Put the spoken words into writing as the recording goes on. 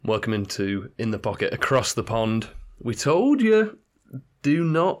Welcome into In the Pocket Across the Pond. We told you, do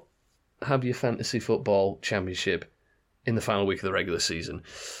not have your fantasy football championship in the final week of the regular season.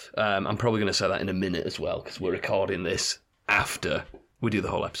 I'm probably going to say that in a minute as well, because we're recording this after we do the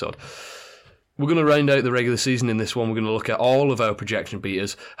whole episode. We're going to round out the regular season in this one. We're going to look at all of our projection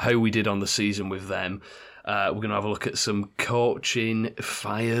beaters, how we did on the season with them. We're going to have a look at some coaching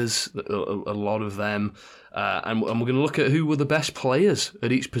fires, a lot of them. And we're going to look at who were the best players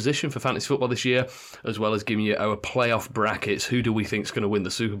at each position for fantasy football this year, as well as giving you our playoff brackets. Who do we think is going to win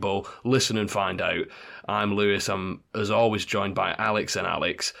the Super Bowl? Listen and find out. I'm Lewis. I'm, as always, joined by Alex and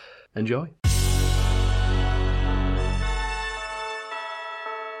Alex. Enjoy.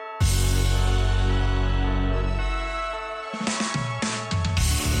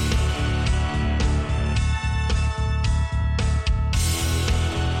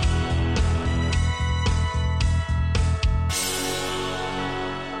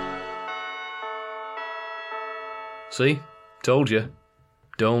 See, told you,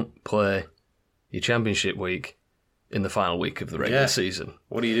 don't play your championship week in the final week of the regular season.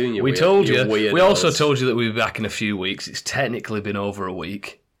 What are you doing? We told you. We also told you that we'd be back in a few weeks. It's technically been over a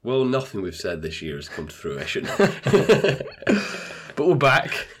week. Well, nothing we've said this year has come to fruition. But we're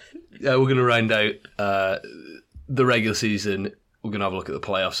back. We're going to round out the regular season. We're going to have a look at the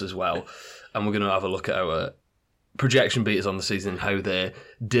playoffs as well. And we're going to have a look at our projection beaters on the season, how they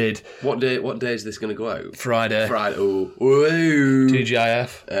did. What day is this going to go out? Friday. Ooh.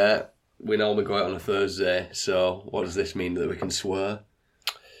 TGIF. We normally go out on a Thursday, so what does this mean, that we can swear?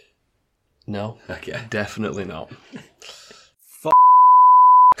 No. Okay. Definitely not.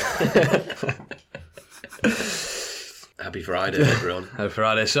 Happy Friday, everyone. Happy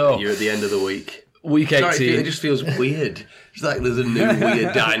Friday. So, you're at the end of the week. Week 18. Sorry, it just feels weird. It's like there's a new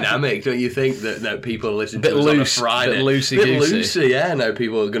weird dynamic. Don't you think that people listen to us on a Friday? Bit loosey-goosey. Yeah. Now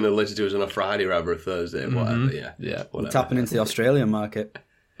people are going to listen to us on a Friday rather than a Thursday, whatever. Yeah. Whatever. We're tapping into the Australian market.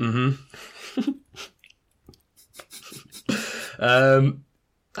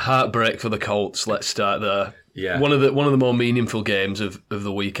 Heartbreak for the Colts. Let's start there. Yeah. One of the more meaningful games of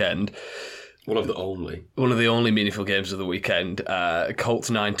the weekend. One of the only meaningful games of the weekend. Colts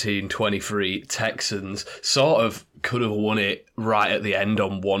 19-23. Texans sort of could have won it right at the end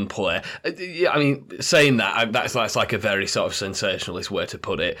on one play. I mean, saying that's like a very sort of sensationalist way to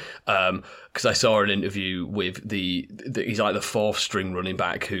put it. Because I saw an interview with he's like the fourth string running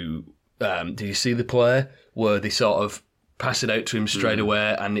back who, did you see the play where they sort of pass it out to him straight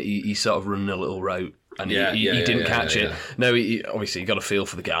away and he sort of running a little route? And he didn't catch it. No, he obviously you got a feel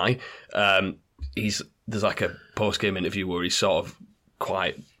for the guy. There's like a post-game interview where he's sort of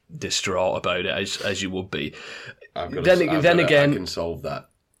quite distraught about it, as you would be. I can solve that.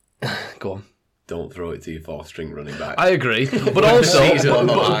 Go on. Don't throw it to your fourth string running back. I agree, but also,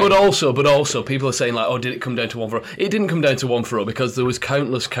 people are saying like, oh, did it come down to 1-4? It didn't come down to 1-4 because there was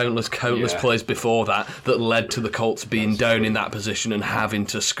countless plays before that led to the Colts being down in that position and having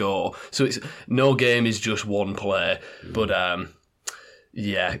to score. So it's no game is just one play, but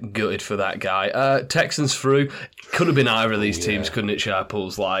gutted for that guy. Texans through. Could have been either of these teams, couldn't it,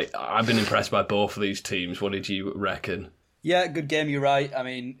 Sharples? Like, I've been impressed by both of these teams. What did you reckon? Yeah, good game. You're right. I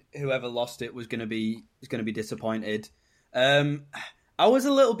mean, whoever lost it was going to be disappointed. I was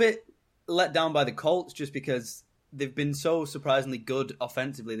a little bit let down by the Colts just because they've been so surprisingly good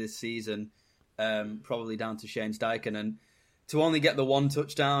offensively this season. Probably down to Shane Steichen, and to only get the one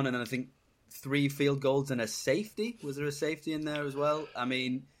touchdown and then I think 3 field goals and a safety. Was there a safety in there as well? I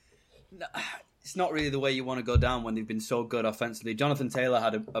mean, it's not really the way you want to go down when they've been so good offensively. Jonathan Taylor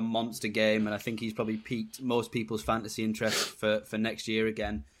had a monster game, and I think he's probably piqued most people's fantasy interest for next year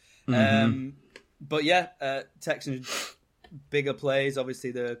again. But Texans, bigger plays.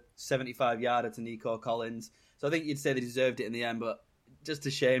 Obviously, the 75-yarder to Nico Collins. So I think you'd say they deserved it in the end, but just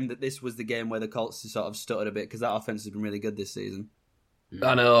a shame that this was the game where the Colts sort of stuttered a bit because that offense has been really good this season.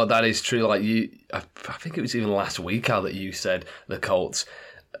 I know, that is true. Like I think it was even last week, Al, that you said the Colts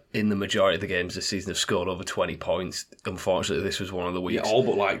in the majority of the games this season have scored over 20 points. Unfortunately, this was one of the weeks. Yeah, all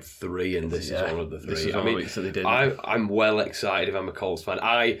but like 3, and this is one of the 3. This is one of the weeks that they did. I'm well excited if I'm a Colts fan.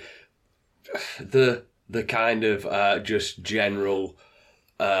 The kind of just general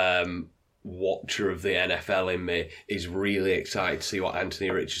watcher of the NFL in me is really excited to see what Anthony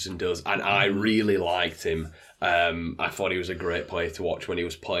Richardson does, and I really liked him. I thought he was a great player to watch when he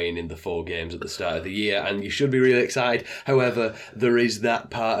was playing in the 4 games at the start of the year, and you should be really excited. However, there is that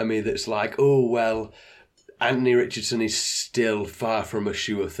part of me that's like, oh, well, Anthony Richardson is still far from a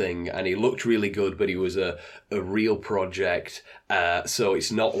sure thing, and he looked really good, but he was a real project. So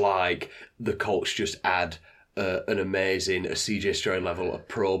it's not like the Colts just add an amazing, a CJ Stroud level, a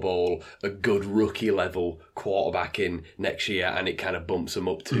Pro Bowl, a good rookie level quarterback in next year, and it kind of bumps them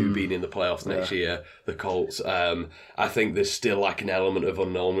up to being in the playoffs next year, the Colts. I think there's still like an element of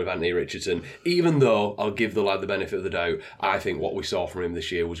unknown with Anthony Richardson, even though I'll give the lad the benefit of the doubt. I think what we saw from him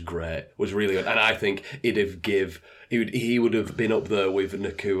this year was great, was really good, and I think he would have been up there with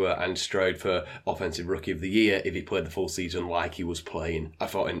Nakua and Stroud for Offensive Rookie of the Year if he played the full season like he was playing. I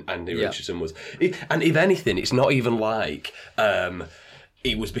thought Andy Richardson was. And if anything, it's not even like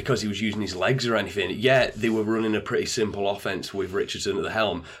it was because he was using his legs or anything. Yeah, they were running a pretty simple offense with Richardson at the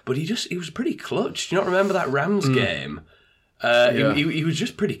helm, but he was pretty clutch. Do you not remember that Rams game? He was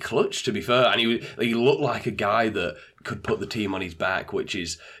just pretty clutch, to be fair, and he looked like a guy that could put the team on his back, which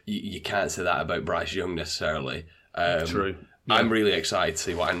is, you can't say that about Bryce Young necessarily. True. Yeah. I'm really excited to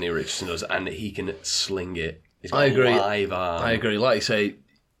see what Anthony Richardson does, and he can sling it. He's got I agree. A live arm. I agree. Like you say,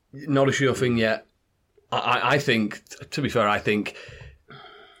 not a sure thing yet. I think, to be fair, I think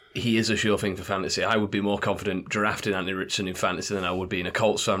he is a sure thing for fantasy. I would be more confident drafting Anthony Richardson in fantasy than I would being a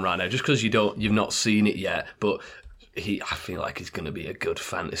Colts fan right now, just because you've not seen it yet. But I feel like he's going to be a good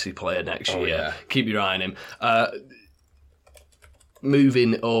fantasy player next year. Yeah. Keep your eye on him.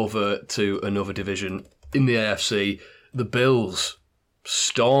 Moving over to another division in the AFC, the Bills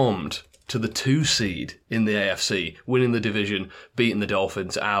stormed to the 2 seed in the AFC, winning the division, beating the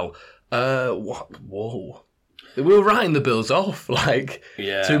Dolphins. Whoa. We were writing the Bills off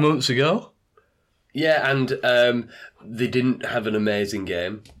 2 months ago. Yeah, and they didn't have an amazing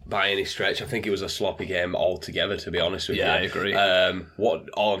game by any stretch. I think it was a sloppy game altogether, to be honest with you. Yeah, I agree.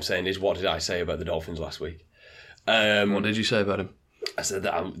 All I'm saying is, what did I say about the Dolphins last week? What did you say about him? I said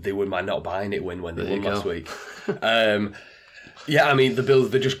that they were my not buying it win when they won last week. Yeah, I mean, the Bills,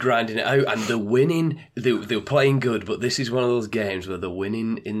 they're just grinding it out, and they're winning. They were playing good, but this is one of those games where they're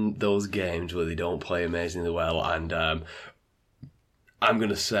winning in those games where they don't play amazingly well. And I'm going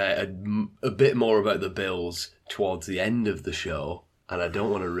to say a bit more about the Bills towards the end of the show, and I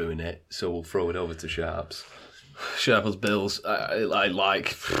don't want to ruin it, so we'll throw it over to Sharps. Sharples Bills. I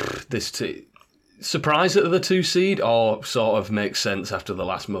like this team. Surprised at the 2 seed, or sort of makes sense after the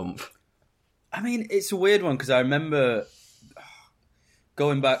last month? I mean, it's a weird one because I remember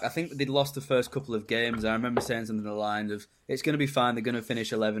going back. I think they'd lost the first couple of games. I remember saying something along the lines of, "It's going to be fine. They're going to finish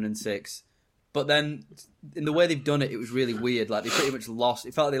 11-6." But then, in the way they've done it, it was really weird. Like, they pretty much lost.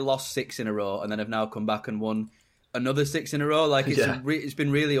 It felt like they lost 6 in a row, and then have now come back and won another 6 in a row. Like, it's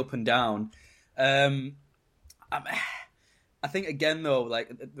been really up and down. I think again though,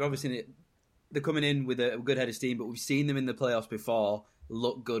 like, they're obviously. They're coming in with a good head of steam, but we've seen them in the playoffs before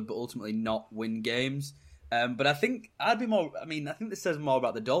look good, but ultimately not win games. But I think I think this says more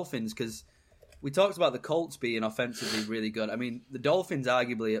about the Dolphins, because we talked about the Colts being offensively really good. I mean, the Dolphins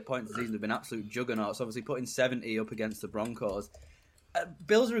arguably at points of the season have been absolute juggernauts, obviously putting 70 up against the Broncos.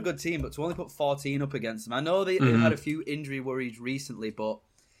 Bills are a good team, but to only put 14 up against them. I know they've had a few injury worries recently, but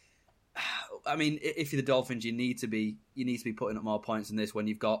I mean, if you're the Dolphins, you need to be putting up more points than this when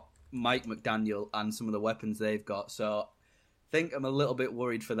you've got Mike McDaniel and some of the weapons they've got. So I think I'm a little bit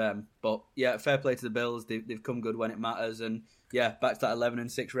worried for them. But yeah, fair play to the Bills. They've come good when it matters. And yeah, back to that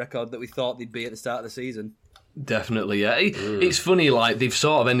 11-6 record that we thought they'd be at the start of the season. Definitely, yeah. It's funny, like, they've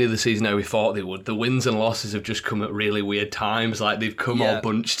sort of ended the season how we thought they would. The wins and losses have just come at really weird times. Like, they've come all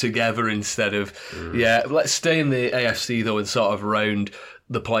bunched together instead of... Yeah, let's stay in the AFC, though, and sort of round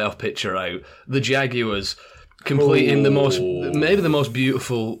the playoff picture out. The Jaguars completing maybe the most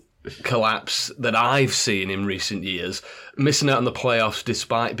beautiful collapse that I've seen in recent years, missing out on the playoffs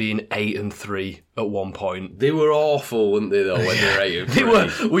despite being 8-3 at one point. They were awful, weren't they? Though when they were 8-3, they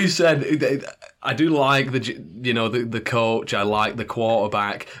were. We said I do like the coach. I like the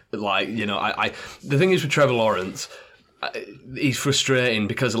quarterback. The thing is with Trevor Lawrence, he's frustrating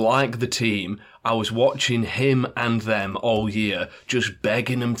because, like the team, I was watching him and them all year, just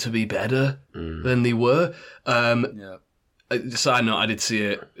begging them to be better than they were. Side note, I did see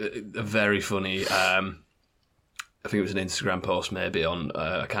a very funny, I think it was an Instagram post maybe on,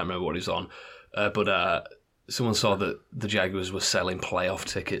 I can't remember what it was on, but someone saw that the Jaguars were selling playoff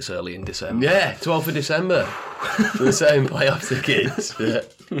tickets early in December. Yeah, 12th of December. They were selling playoff tickets.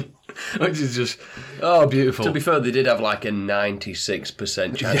 Which is just, beautiful. To be fair, they did have like a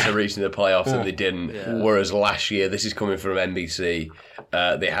 96% chance of reaching the playoffs and they didn't. Yeah. Whereas last year, this is coming from NBC,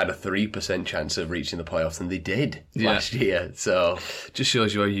 they had a 3% chance of reaching the playoffs and they did last year. So just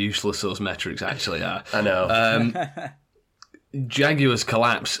shows you how useless those metrics actually are. I know. Jaguars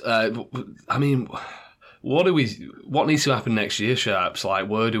collapse. I mean, what needs to happen next year, Sharps? Like,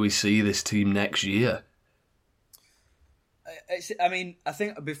 where do we see this team next year? I mean, I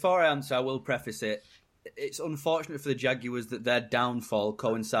think before I answer, I will preface it. it's unfortunate for the Jaguars that their downfall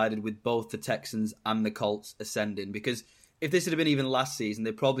coincided with both the Texans and the Colts ascending, because if this had been even last season,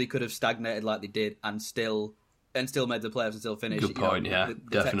 they probably could have stagnated like they did and still made the playoffs and still finished. Good point, the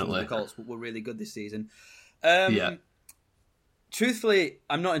definitely. Texans and the Colts were really good this season. Yeah. Truthfully,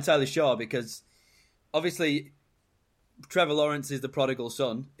 I'm not entirely sure, because obviously Trevor Lawrence is the prodigal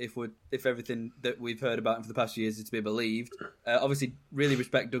son, if everything that we've heard about him for the past few years is to be believed. Obviously, really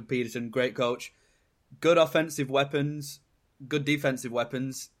respect Doug Peterson, great coach. Good offensive weapons, good defensive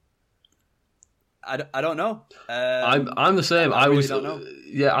weapons. I don't know. I'm the same. I really don't know.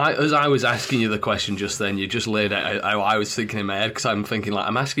 Yeah, as I was asking you the question just then, you just laid out how I was thinking in my head, because I'm thinking, like,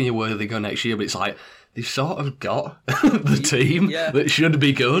 I'm asking you where they go next year, but it's like, they've sort of got the team that should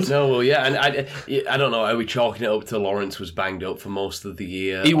be good. No, well, yeah, and I don't know, are we chalking it up to Lawrence was banged up for most of the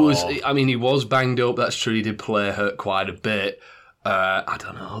year? He was banged up, that's true, he did play hurt quite a bit. I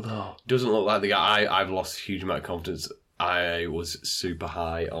don't know, though. Doesn't look like the guy. I've lost a huge amount of confidence. I was super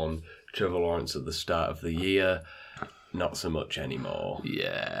high on Trevor Lawrence at the start of the year. Not so much anymore.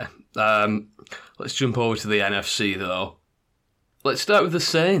 Yeah. Let's jump over to the NFC, though. Let's start with the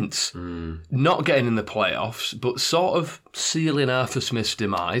Saints. Not getting in the playoffs, but sort of sealing Arthur Smith's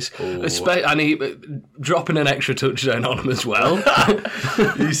demise. And dropping an extra touchdown on him as well.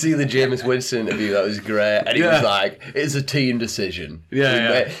 You see the Jameis Winston interview, that was great. And he was like, it's a team decision.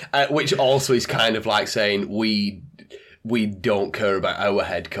 Which also is kind of like saying, we don't care about our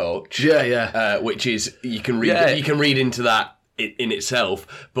head coach. Which is, you can read into that in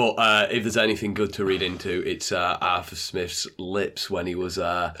itself, but if there's anything good to read into, it's Arthur Smith's lips when he was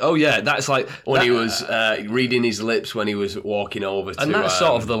that's like when he was reading his lips when he was walking over to, and that's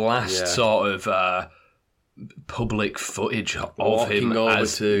sort of the last sort of public footage of him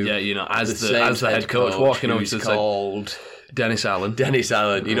as the head coach walking over to called Dennis Allen.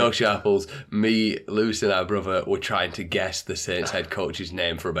 You know, Sharples, me, Lewis and our brother were trying to guess the Saints head coach's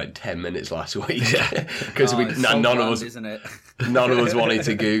name for about 10 minutes last week. Because none of us wanted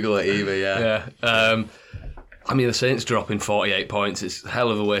to Google it either, I mean, the Saints dropping 48 points, it's a hell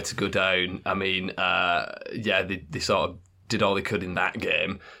of a way to go down. I mean, they sort of did all they could in that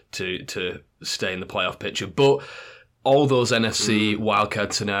game to stay in the playoff picture. But all those NFC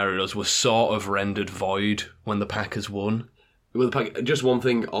wildcard scenarios were sort of rendered void when the Packers won. Well, just one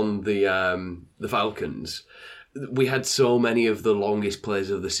thing on the Falcons. We had so many of the longest plays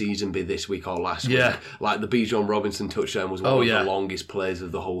of the season be this week or last week. Like the Bijan Robinson touchdown was one of the longest plays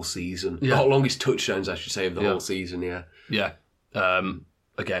of the whole season. Or longest touchdowns, I should say, of the whole season,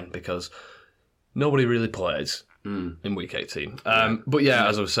 again, because nobody really plays in Week 18. But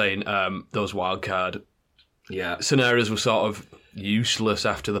as I was saying, those wildcard scenarios were sort of useless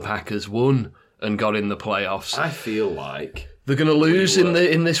after the Packers won and got in the playoffs. I feel like they're going to lose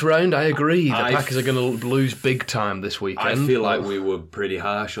in this round. I agree. The Packers are going to lose big time this weekend. I feel like we were pretty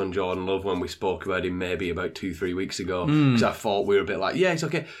harsh on Jordan Love when we spoke about him maybe about 2-3 weeks ago, because I thought we were a bit like, it's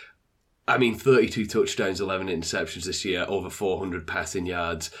okay. I mean, 32 touchdowns, 11 interceptions this year, over 400 passing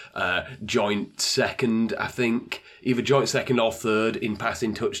yards, joint second, I think, either joint second or third in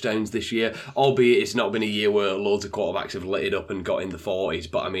passing touchdowns this year, albeit it's not been a year where loads of quarterbacks have lit it up and got in the 40s,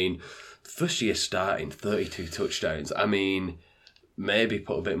 but I mean, first year starting, 32 touchdowns, I mean, maybe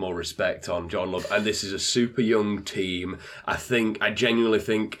put a bit more respect on John Love, and this is a super young team. I genuinely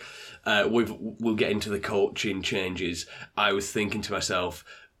think we'll get into the coaching changes. I was thinking to myself,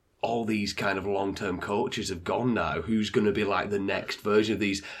 all these kind of long-term coaches have gone now. Who's going to be like the next version of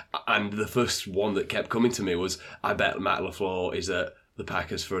these? And the first one that kept coming to me was, I bet Matt LaFleur is at the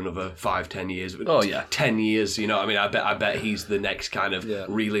Packers for another 5-10 years. 10 years, you know. I mean, I bet he's the next kind of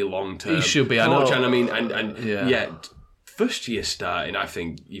really long-term. He should be. Coach. And I mean, first year starting, I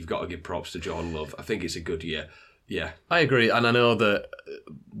think you've got to give props to Jordan Love. I think it's a good year. Yeah, I agree, and I know that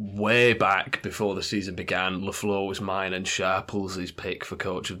way back before the season began, LaFleur was mine and Sharples' pick for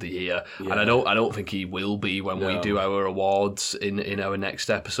Coach of the Year, and I don't think he will be when we do our awards in our next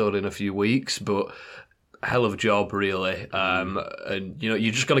episode in a few weeks. But hell of a job, really, and you know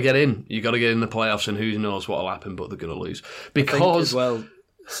you just got to get in. You got to get in the playoffs, and who knows what will happen, but they're going to lose because.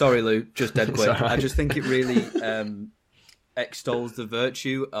 Sorry, Lou, just dead quick. Right. I just think it really extols the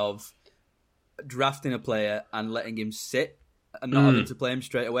virtue of drafting a player and letting him sit and not having to play him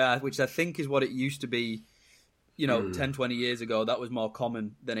straight away, which I think is what it used to be, 10, 20 years ago. That was more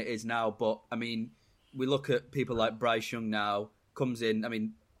common than it is now. But, I mean, we look at people like Bryce Young now, comes in, I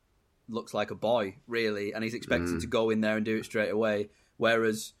mean, looks like a boy, really, and he's expected to go in there and do it straight away.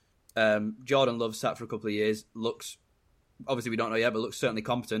 Whereas Jordan Love sat for a couple of years, looks, obviously we don't know yet, but looks certainly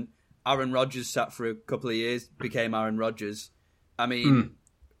competent. Aaron Rodgers sat for a couple of years, became Aaron Rodgers. I mean...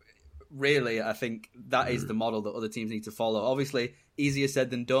 really, I think that is the model that other teams need to follow. Obviously, easier said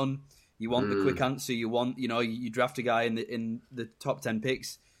than done. You want the quick answer. You want, you draft a guy in the top 10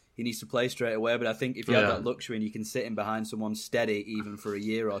 picks. He needs to play straight away. But I think if you have that luxury and you can sit him behind someone steady even for a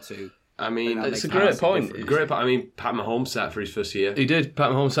year or two. I mean, it's a great point. I mean, Pat Mahomes sat for his first year. He did. Pat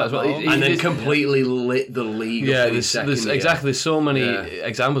Mahomes sat as well. And then completely lit the league. Yeah, there's so many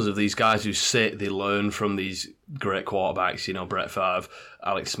examples of these guys who sit, they learn from these great quarterbacks, Brett Favre,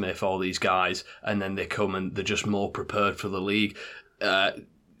 Alex Smith, all these guys, and then they come and they're just more prepared for the league.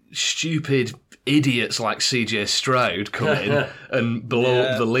 Stupid idiots like CJ Stroud come in and blow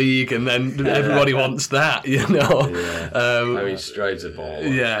up the league, and then everybody wants that, I mean, Stroud's a ball.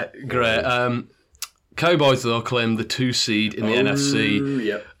 Yeah, great. Cowboys, though, claim the 2 seed in the NFC.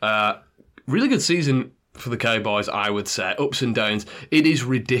 Yep. Really good season for the Cowboys, I would say. Ups and downs. It is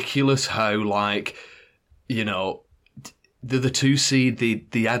ridiculous how, the 2 seed,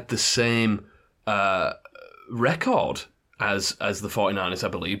 they had the same record as the 49ers, I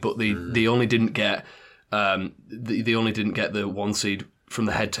believe, but they only didn't get they only didn't get the 1 seed from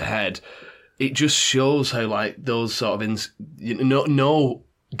the head to head. It just shows how those sort of no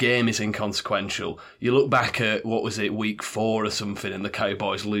game is inconsequential. You look back at week 4 or something, and the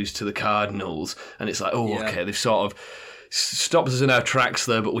Cowboys lose to the Cardinals, and it's like, okay, they've sort of stopped us in our tracks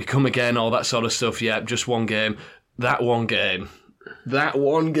there, but we come again, all that sort of stuff. Yeah, just one game. That one game.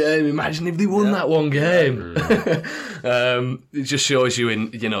 Imagine if they won that one game. It just shows you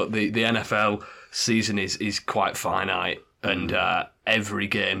the NFL season is quite finite, and every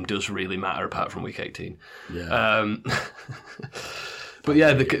game does really matter apart from week 18. Yeah. But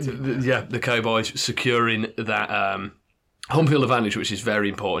the Cowboys securing that home field advantage, which is very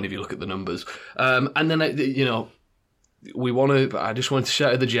important if you look at the numbers. And then I just want to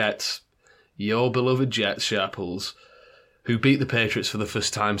shout at the Jets, your beloved Jets, Sharples, who beat the Patriots for the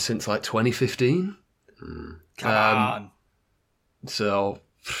first time since 2015. Come on. So,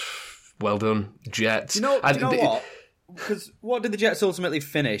 well done, Jets. Do you know what? Because what did the Jets ultimately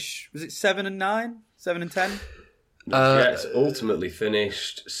finish? Was it 7-9? 7-10? The Jets ultimately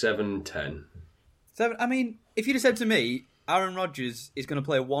finished 7-10. I mean, if you'd have said to me, Aaron Rodgers is going to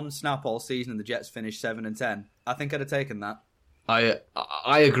play 1 snap all season and the Jets finish 7-10, I think I'd have taken that. I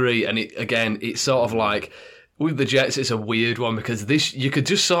agree, and it's sort of like with the Jets, it's a weird one because you could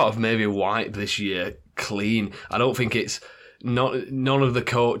just sort of maybe wipe this year clean. I don't think it's none of the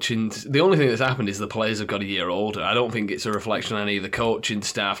coaching. The only thing that's happened is the players have got a year older. I don't think it's a reflection on any of the coaching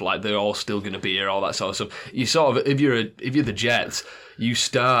staff. They're all still going to be here, all that sort of stuff. You sort of, if you're the Jets, you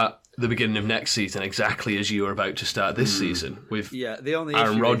start the beginning of next season exactly as you were about to start this season with the only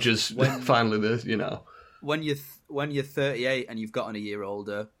Aaron Rodgers finally when you're 38 and you've gotten a year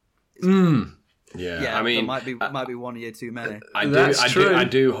older. Yeah, I mean, there might be 1 year too many. I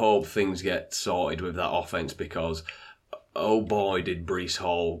do hope things get sorted with that offense because, oh boy, did Breece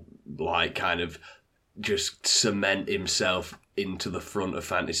Hall kind of just cement himself into the front of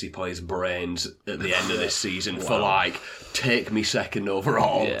fantasy players' brains at the end of this season for take me second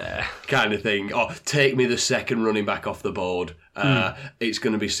overall kind of thing, or take me the second running back off the board. It's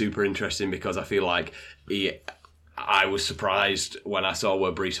going to be super interesting because I feel like I was surprised when I saw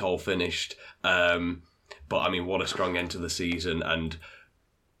where Breece Hall finished. But I mean, what a strong end to the season, and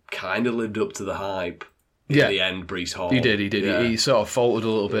kind of lived up to the hype. In the end, Breece Hall. He did. Yeah. He sort of faltered a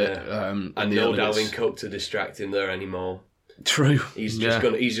little bit. And no Dalvin Cook to distract him there anymore. True. He's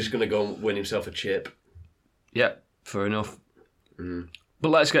just gonna go and win himself a chip. Yeah, fair enough. But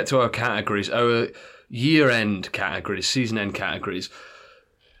let's get to our categories, our year-end categories, season-end categories.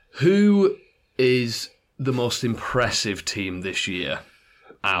 Who is the most impressive team this year?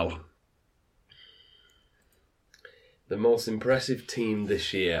 Al. The most impressive team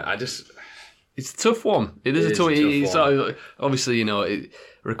this year. It's a tough one. It is a tough one. Obviously, it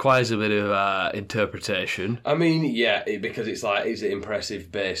requires a bit of interpretation. I mean, because it's is it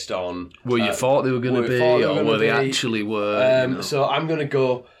impressive based on... Where you thought they were going to be, or where they actually were? So I'm going to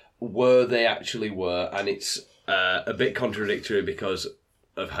go where they actually were, and it's a bit contradictory because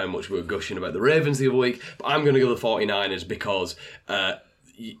of how much we were gushing about the Ravens the other week, but I'm going to go the 49ers because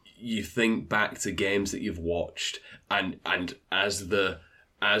you think back to games that you've watched, and as the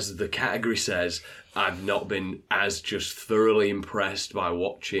category says, I've not been as just thoroughly impressed by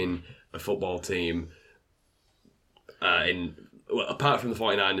watching a football team apart from the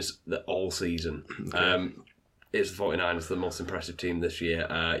 49ers all season. Okay. It's the 49ers the most impressive team this year.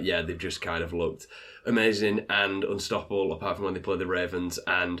 They've just kind of looked amazing and unstoppable apart from when they play the Ravens,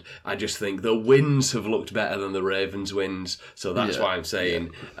 and I just think the wins have looked better than the Ravens wins, so that's why I'm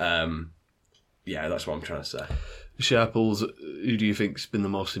saying that's what I'm trying to say. Sharples, who do you think's been the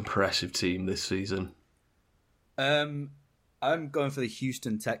most impressive team this season? I'm going for the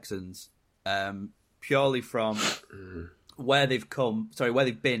Houston Texans, purely from where they've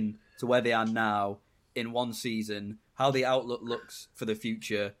been to where they are now in one season, how the outlook looks for the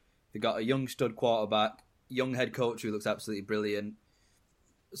future. They've got a young stud quarterback, young head coach who looks absolutely brilliant,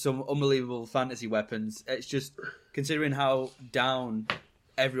 some unbelievable fantasy weapons. It's just, considering how down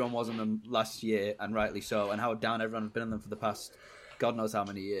everyone was on them last year, and rightly so, and how down everyone has been on them for the past God knows how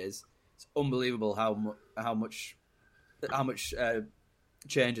many years, it's unbelievable how much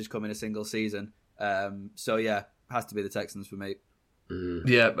change has come in a single season. So yeah, has to be the Texans for me.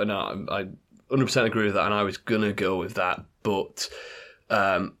 Yeah, but no, I 100% agree with that, and I was gonna go with that, but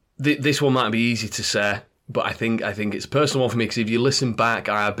this one might be easy to say, but I think it's a personal one for me, because if you listen back,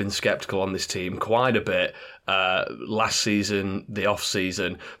 I have been sceptical on this team quite a bit last season, the off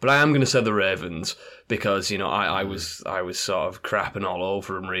season, but I am going to say the Ravens, because I was sort of crapping all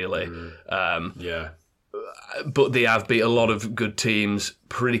over them really. But they have beat a lot of good teams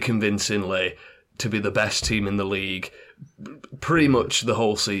pretty convincingly to be the best team in the league pretty much the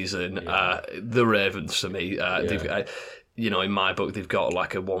whole season. The Ravens, for me, they've, in my book, they've got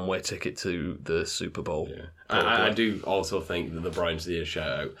like a one-way ticket to the Super Bowl. Yeah. I do also think that the Browns need a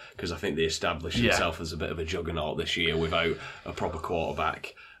shout-out, because I think they established themselves as a bit of a juggernaut this year without a proper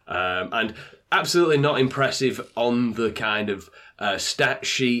quarterback. And absolutely not impressive on the kind of stat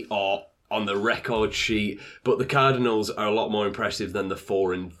sheet or on the record sheet, but the Cardinals are a lot more impressive than the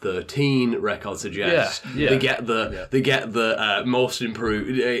 4-13 record suggests. They get the most improved,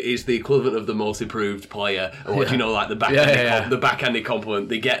 is the equivalent of the most improved player. Or like the backhanded compliment.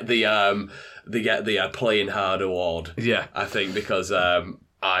 They get the playing hard award. Yeah, I think, because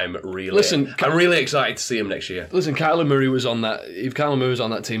I'm really excited to see him next year. Listen, Kyler Murray was on that. If Kyler Murray was on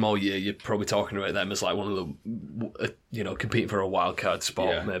that team all year, you're probably talking about them as like one of the, competing for a wild card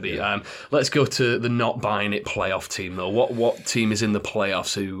spot, maybe. Yeah. Let's go to the not buying it playoff team though. What team is in the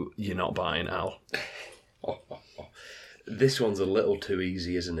playoffs who you're not buying, Al? This one's a little too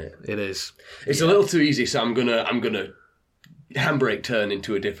easy, isn't it? It is. It's a little too easy, so I'm gonna handbrake turn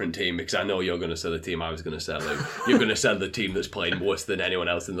into a different team, because I know you're going to sell the team I was going to sell. You're going to sell the team that's playing worse than anyone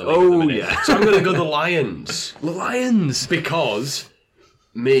else in the league at the minute. Yeah. So I'm going to go the Lions. The Lions! Because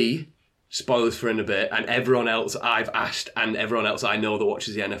spoilers for in a bit, and everyone else I've asked and everyone else I know that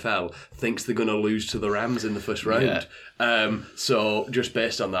watches the NFL thinks they're going to lose to the Rams in the first round. Yeah. So just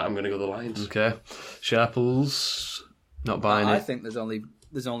based on that, I'm going to go the Lions. Okay. Sharples, not buying it. I think there's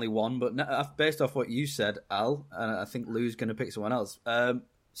only one, but based off what you said, Al, and I think Lou's going to pick someone else.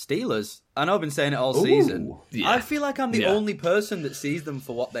 Steelers. I know I've been saying it all season. Yeah. I feel like I'm the only person that sees them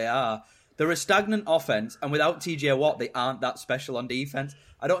for what they are. They're a stagnant offense, and without TJ Watt, they aren't that special on defense.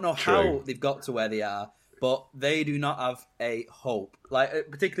 I don't know how they've got to where they are, but they do not have a hope. Like,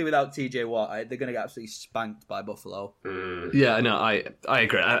 particularly without TJ Watt, they're going to get absolutely spanked by Buffalo. Yeah, no, I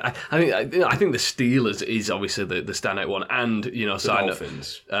agree. I think the Steelers is obviously the standout one, and the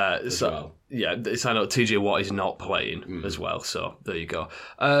Dolphins as well. Yeah, sign out TJ Watt is not playing as well. So there you go.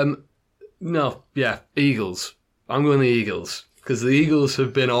 Eagles. I'm going the Eagles, because the Eagles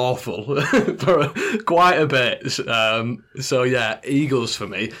have been awful for quite a bit. So yeah, Eagles for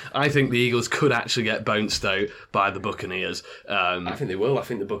me. I think the Eagles could actually get bounced out by the Buccaneers. I think they will. I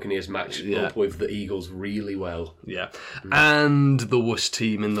think the Buccaneers match up with the Eagles really well. Yeah. And the worst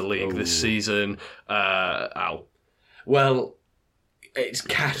team in the league this season, Al. Well, it's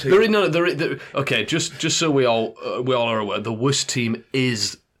category. Okay, just so we all are aware, the worst team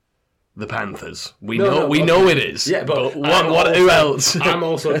is the Panthers. We know it is. Yeah, but who else? I'm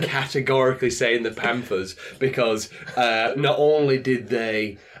also categorically saying the Panthers, because not only did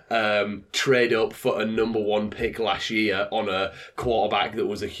they trade up for a number one pick last year on a quarterback that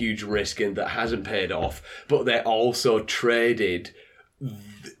was a huge risk and that hasn't paid off, but they also traded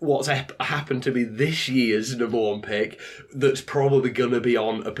what's happened to be this year's number one pick that's probably going to be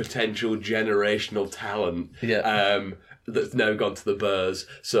on a potential generational talent. Yeah. That's now gone to the Bears.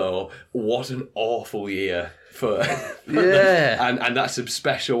 So what an awful year for and that's a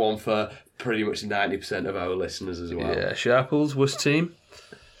special one for pretty much 90% of our listeners as well. Yeah, Sharples, worst team?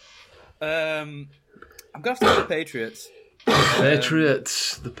 I'm going to have to say the Patriots.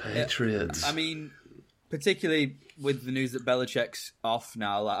 The Patriots. I mean, particularly with the news that Belichick's off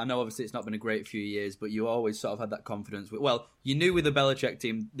now. Like, I know obviously it's not been a great few years, but you always sort of had that confidence. You knew with the Belichick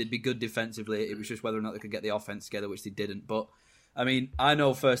team they'd be good defensively. It was just whether or not they could get the offense together, which they didn't. But, I mean, I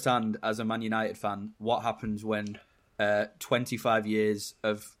know firsthand as a Man United fan what happens when 25 years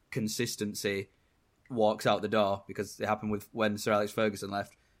of consistency walks out the door, because it happened with when Sir Alex Ferguson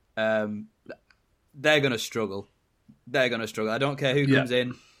left. They're going to struggle. they're going to struggle. I don't care who comes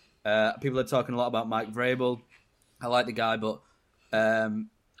in. People are talking a lot about Mike Vrabel. I like the guy, but I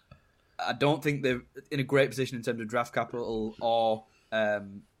don't think they're in a great position in terms of draft capital or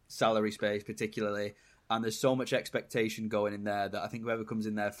salary space, particularly. And there's so much expectation going in there that I think whoever comes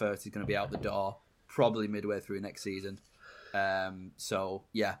in there first is going to be out the door probably midway through next season. So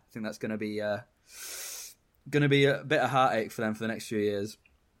yeah, I think that's going to be a bit of heartache for them for the next few years.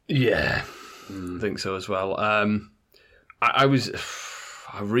 Yeah, I think so as well.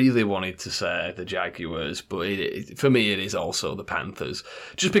 I really wanted to say the Jaguars, but for me it is also the Panthers.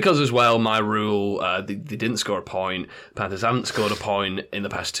 Just because as well, my rule, they didn't score a point. Panthers haven't scored a point in the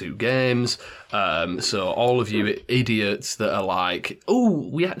past 2 games. So all of you idiots that are like, oh,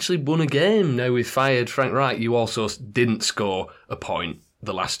 we actually won a game, now we've fired Frank Reich, you also didn't score a point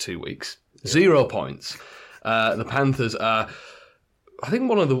the last 2 weeks. 0 points. The Panthers are, I think,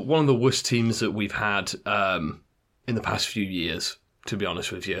 one of the worst teams that we've had in the past few years. To be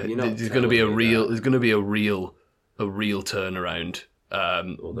honest with you, there's going to be a real turnaround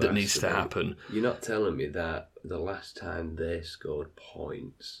that needs to happen. You're not telling me that the last time they scored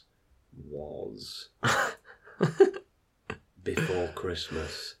points was before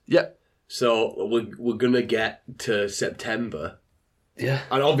Christmas. Yeah. So we're going to get to September. Yeah.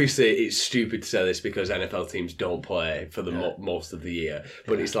 And obviously it's stupid to say this because NFL teams don't play for the most of the year.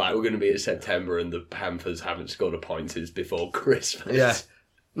 But it's like we're going to be at September and the Panthers haven't scored a point since before Christmas. Yeah.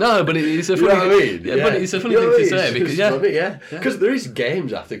 No, but it's a funny you know what I mean? Yeah, but it's a funny thing to say because because there is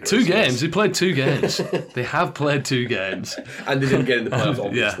games after Christmas. 2 games. They played 2 games. They have played 2 games. And they didn't get in the playoffs,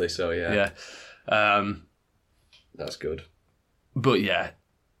 obviously, so yeah. That's good. But yeah.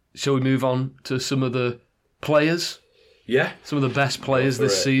 Shall we move on to some of the players? Yeah. Some of the best players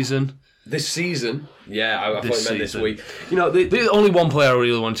this season. This season? Yeah, I thought you meant this week. You know, the only one player I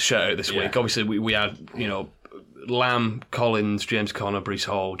really wanted to shout out this week, obviously we had, Lamb, Collins, James Conner, Breece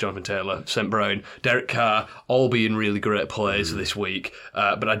Hall, Jonathan Taylor, St. Brown, Derek Carr, all being really great players this week.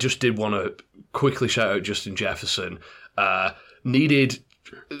 But I just did want to quickly shout out Justin Jefferson. Needed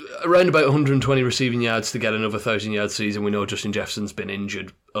around about 120 receiving yards to get another 1,000-yard season. We know Justin Jefferson's been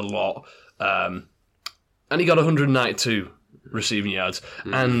injured a lot. And he got 192 receiving yards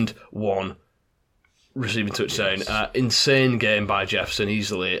and 1 receiving touchdown. Yes. Insane game by Jefferson,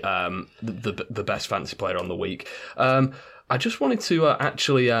 easily the best fantasy player on the week. I just wanted to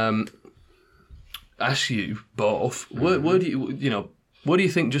actually ask you both, where do you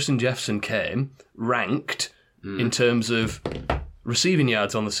think Justin Jefferson came ranked in terms of receiving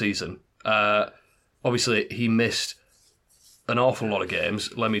yards on the season? Obviously, he missed an awful lot of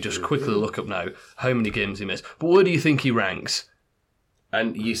games. Let me just quickly look up now how many games he missed. But where do you think he ranks?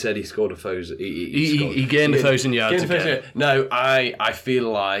 And you said he scored 1,000. He gained 1,000 yards again. No, I feel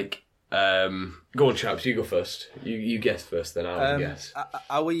like... go on, chaps. You go first. You guess first, then I'll guess.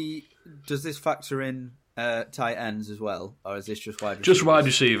 Does this factor in tight ends as well? Or is this just wide receivers? Just wide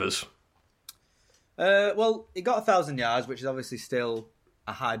receivers. Well, he got 1,000 yards, which is obviously still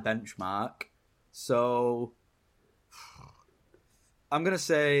a high benchmark. So... I'm going to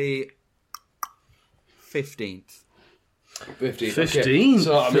say 15th. 15th. 15th. Okay.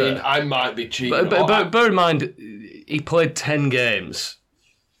 So, I mean, I might be cheating. But bear in mind, he played 10 games.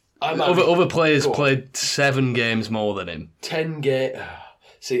 Other players played 7 games more than him. 10 games.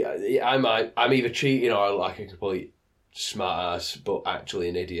 See, I'm either cheating or like a complete smart ass, but actually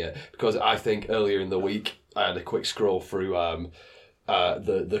an idiot. Because I think earlier in the week, I had a quick scroll through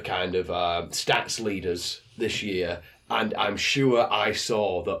the kind of stats leaders this year. And I'm sure I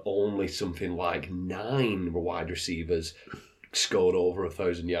saw that only something like 9 wide receivers scored over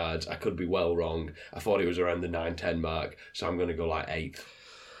 1,000 yards. I could be well wrong. I thought it was around the 9-10 mark, so I'm going to go like 8th.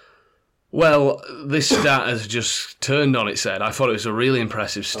 Well, this stat has just turned on its head. I thought it was a really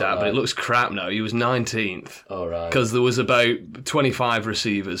impressive stat, but it looks crap now. He was 19th. All right. Because there was about 25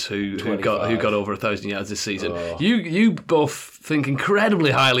 receivers who got over 1,000 yards this season. Oh. You both think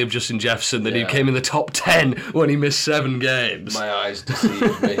incredibly highly of Justin Jefferson, that he came in the top 10 when he missed 7 games. My eyes deceived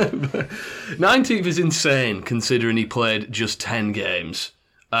me. 19th is insane, considering he played just 10 games.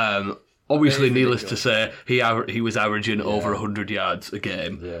 Obviously, needless to say, he was averaging over 100 yards a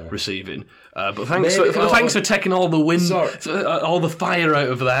game receiving. But thanks for taking all the wind, all the fire out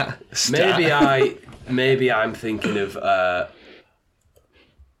of that stat. Maybe I'm thinking of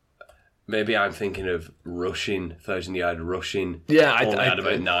rushing, 1,000-yard rushing. Yeah, I had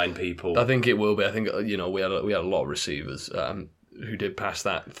about 9 people. I think it will be. I think we had a lot of receivers who did pass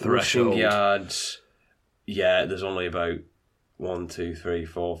that threshold. Rushing yards. Yeah, there's only about 1, 2, 3,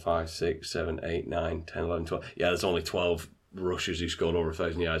 4, 5, 6, 7, 8, 9, 10, 11, 12. Yeah, there's only 12 rushers who scored over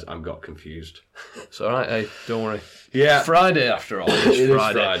 1,000 yards. I'm got confused. It's all right, hey, don't worry. Yeah. It's Friday after all. It's It is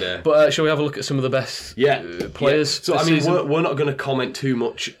Friday. Friday. But shall we have a look at some of the best players? Yeah. So, this I mean, season? we're not going to comment too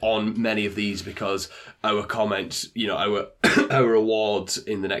much on many of these because our comments, our our awards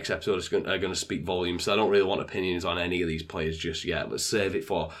in the next episode are going to speak volumes. So I don't really want opinions on any of these players just yet. Let's save it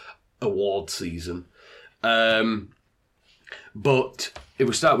for award season. But if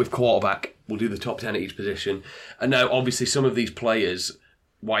we start with quarterback, we'll do the top 10 at each position. And now, obviously, some of these players,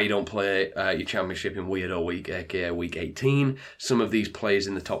 why you don't play your championship in Weirdo Week, aka Week 18. Some of these players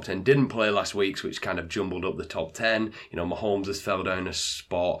in the top 10 didn't play last week, which kind of jumbled up the top 10. Mahomes has fell down a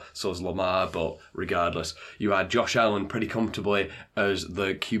spot, so has Lamar, but regardless. You had Josh Allen pretty comfortably as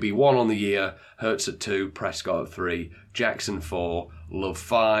the QB1 on the year, Hurts at 2, Prescott at 3, Jackson 4, Love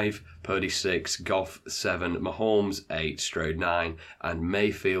 5, Purdy 6, Goff 7, Mahomes 8, Stroud 9, and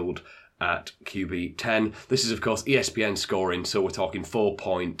Mayfield at QB 10. This is, of course, ESPN scoring, so we're talking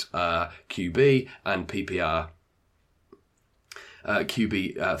 4-point QB and PPR.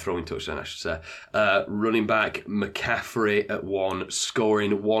 QB throwing touchdown, I should say. Running back McCaffrey at 1,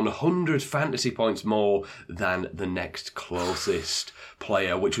 scoring 100 fantasy points more than the next closest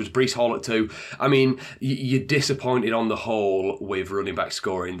player, which was Breece Hall at 2. I mean, you're disappointed on the whole with running back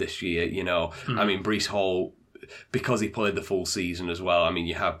scoring this year, I mean, Breece Hall, because he played the full season as well. I mean,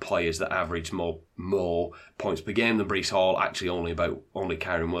 you have players that average more points per game than Breece Hall. Actually, only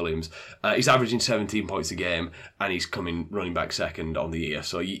Kyren Williams. He's averaging 17 points a game, and he's coming running back second on the year.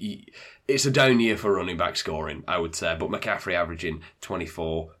 So it's a down year for running back scoring, I would say. But McCaffrey averaging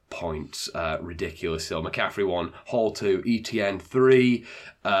 24 points, ridiculous. So McCaffrey 1, Hall 2, ETN 3,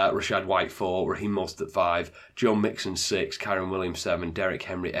 Rachaad White 4, Raheem Mostert 5, Joe Mixon 6, Kyren Williams 7, Derrick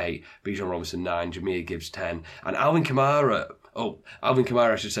Henry 8, Bijan Robinson 9, Jahmyr Gibbs 10, and Alvin Kamara, I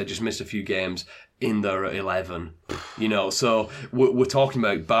should say, just missed a few games in there at 11. So we're talking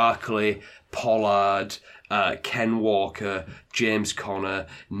about Barkley, Pollard, Ken Walker, James Conner,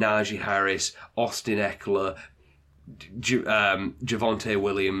 Najee Harris, Austin Eckler, Javonte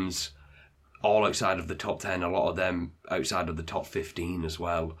Williams, all outside of the top 10, a lot of them outside of the top 15 as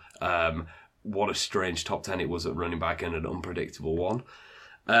well. What a strange top 10 it was at running back, and an unpredictable one.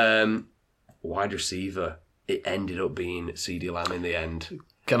 Wide receiver, it ended up being CeeDee Lamb in the end.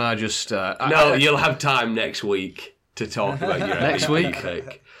 Can I just... you'll have time next week to talk about your Next MVP week?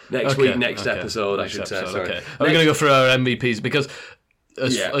 pick. Next episode, I should say. Sorry. Okay. Are we going to go through our MVPs? Because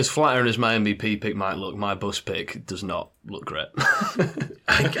as flattering as my MVP pick might look, my bus pick does not look great.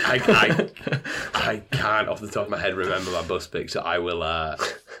 I can't off the top of my head remember my bus pick, so I will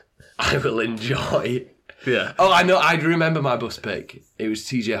enjoy. Yeah. Oh, I know. I remember my bus pick. It was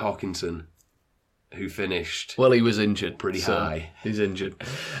TJ Hawkinson, who finished. Well, he was injured. Pretty high. He's injured.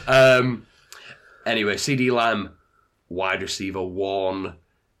 Anyway, CeeDee Lamb, wide receiver 1,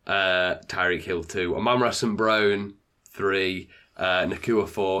 Tyreek Hill 2, Amon-Ra St. Brown 3, Nakua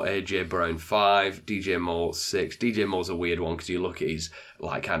 4, AJ Brown 5, DJ Moore 6. DJ Moore's a weird one because you look at his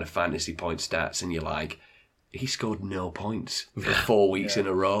kind of fantasy point stats and you're like, he scored no points for 4 weeks in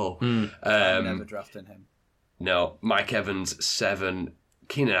a row. I'm never drafting him. No, Mike Evans 7,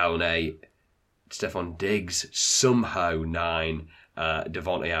 Keenan Allen 8, Stephon Diggs somehow 9,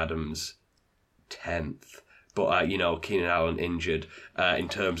 Devontae Adams 10th. But, Keenan Allen injured. In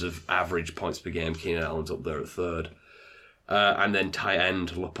terms of average points per game, Keenan Allen's up there at 3rd. And then tight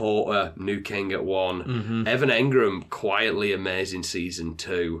end, Laporta, New King at 1. Mm-hmm. Evan Engram, quietly amazing season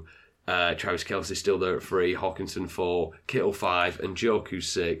 2. Travis Kelce still there at 3. Hawkinson 4. Kittle 5. And Njoku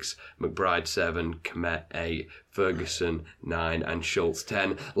 6. McBride 7. Kmet 8. Ferguson 9. And Schultz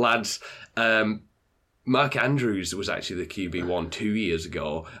 10. Lads, Mark Andrews was actually the QB1 2 years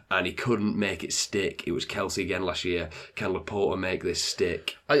ago, and he couldn't make it stick. It was Kelce again last year. Can Laporta make this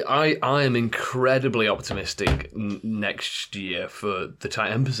stick? I am incredibly optimistic next year for the tight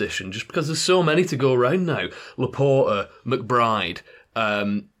end position, just because there's so many to go around now. Laporta, McBride,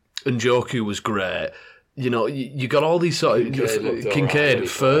 Njoku was great. You got all these sort of Kincaid,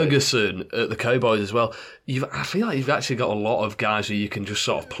 Ferguson at the Cowboys as well. I feel like you've actually got a lot of guys who you can just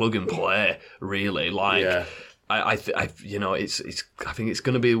sort of plug and play. Really, I think it's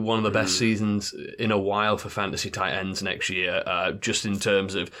going to be one of the best seasons in a while for fantasy tight ends next year. Just in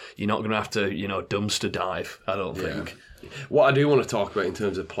terms of you're not going to have to dumpster dive. I don't think. What I do want to talk about in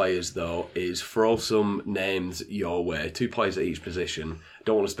terms of players, though, is throw some names your way. 2 players at each position.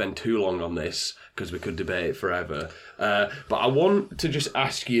 Don't want to spend too long on this because we could debate it forever. But I want to just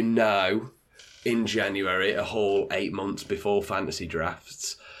ask you now, in January, a whole 8 months before fantasy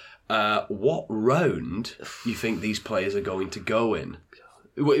drafts, what round you think these players are going to go in?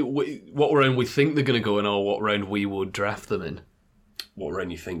 What round we think they're going to go in, or what round we would draft them in? What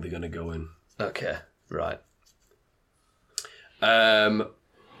round you think they're going to go in? Okay, right.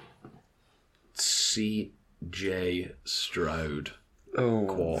 C.J. Stroud, Oh,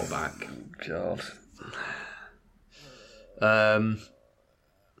 quarterback. God.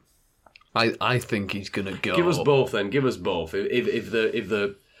 I think he's going to go. Give us both then. Give us both. If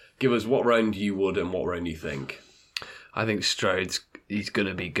the give us what round you would and what round you think. I think he's going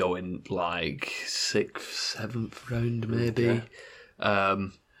to be going like 6th, 7th round maybe.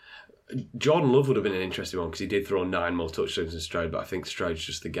 Okay. Jordan Love would have been an interesting one because he did throw 9 more touchdowns than Stroud, but I think Stroud's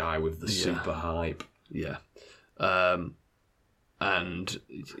just the guy with the super hype. Yeah. And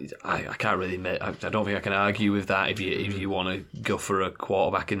I can't really I don't think I can argue with that. If you want to go for a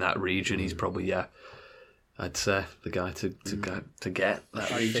quarterback in that region, he's probably I'd say the guy to get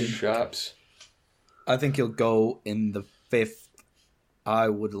that region. Sharps. I think he'll go in the 5th. I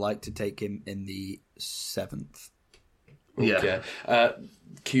would like to take him in the 7th. Okay.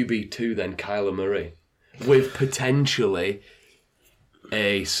 QB2 then, Kyler Murray, with potentially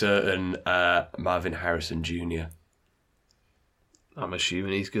a certain Marvin Harrison Jr. I'm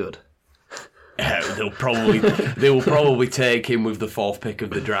assuming he's good. They will probably take him with the 4th pick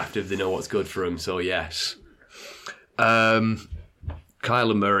of the draft if they know what's good for him. So yes,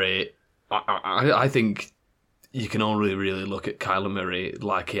 Kyler Murray. I think you can only really look at Kyler Murray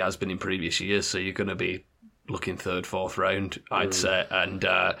like he has been in previous years. So you're going to be looking 3rd, 4th round, I'd say, and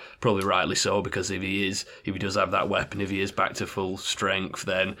probably rightly so, because if he does have that weapon, if he is back to full strength,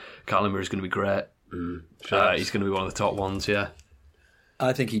 then Kyler Murray's going to be great. He's going to be one of the top ones. Yeah.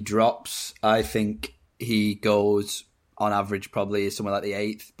 I think he drops. I think he goes on average probably somewhere like the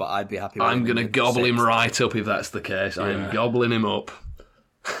 8th, but I'd be happy with I'm going to gobble him right up if that's the case. Yeah. I'm gobbling him up.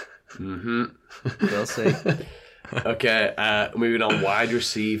 We'll see. Okay, moving on, wide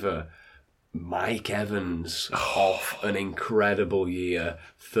receiver. Mike Evans off an incredible year,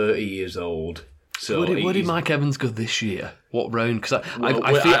 30 years old. So where did Mike Evans go this year? What round? Because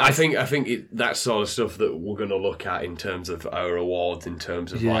I think that sort of stuff that we're going to look at in terms of our awards, in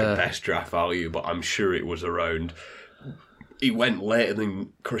terms of like best draft value. But I'm sure it was around. He went later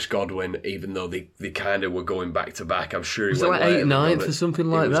than Chris Godwin, even though they kind of were going back to back. I'm sure he was went like 8th, 9th or something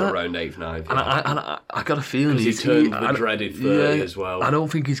like that. It was around 8th, 9th. Yeah. And I got a feeling he turned the dreaded 30 as well. I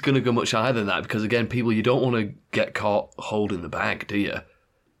don't think he's going to go much higher than that because again, people, you don't want to get caught holding the bag, do you?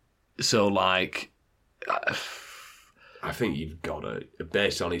 So like. I think you've got to,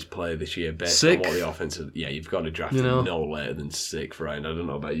 based on his play this year, based 6th? on what the offense is, you've got to draft him no later than 6th round. I don't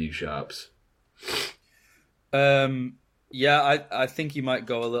know about you, Sharps. I think he might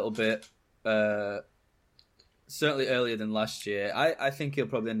go a little bit, certainly earlier than last year. I think he'll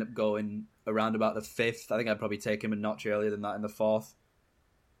probably end up going around about the 5th. I think I'd probably take him a notch earlier than that in the 4th.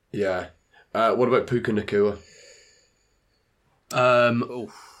 Yeah. What about Puka Nacua?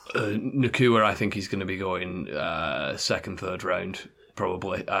 Nacua, I think he's going to be going 2nd, 3rd round,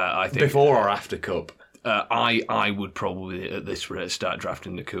 probably. I think before or after Cup. I would probably at this rate start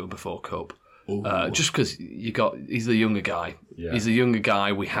drafting Nacua before Cup, just because he's the younger guy. Yeah. He's a younger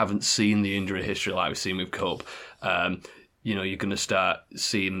guy. We haven't seen the injury history like we've seen with Cup. You're going to start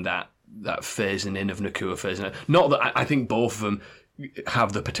seeing that phasing in of Nacua phasing in. Not that I think both of them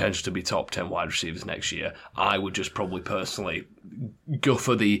have the potential to be top 10 wide receivers next year. I would just probably personally go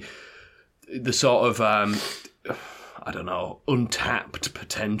for the sort of I don't know, untapped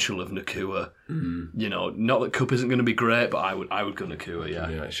potential of Nacua. Not that Cup isn't going to be great, but I would go Nacua.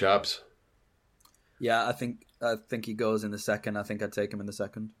 Yeah, Sharps. Yeah, I think he goes in the 2nd. I think I'd take him in the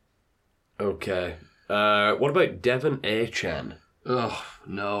 2nd. Okay. What about Devon Achane? Oh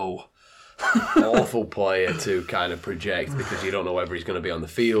no. Awful player to kind of project because you don't know whether he's going to be on the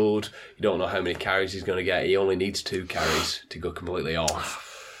field. You don't know how many carries he's going to get. He only needs 2 carries to go completely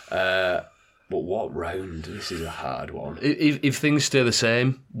off. But what round? This is a hard one. If things stay the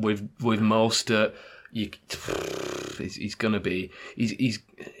same with Mostert, he's going to be.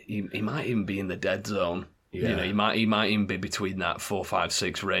 He might even be in the dead zone. Yeah. He might even be between that 4, 5,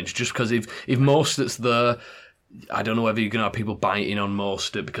 6 range. Just because if Mostert's there. I don't know whether you're going to have people biting on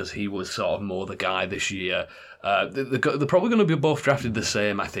Mostert because he was sort of more the guy this year. They're probably going to be both drafted the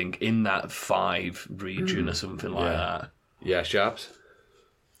same, I think, in that 5 region or something like that. Yeah, Sharps?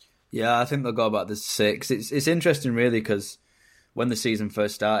 Yeah, I think they'll go about the 6. It's interesting, really, because when the season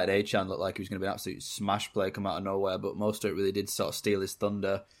first started, Achane looked like he was going to be an absolute smash play come out of nowhere, but Mostert really did sort of steal his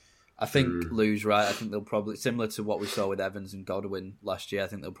thunder. I think Lou's right. I think they'll probably, similar to what we saw with Evans and Godwin last year, I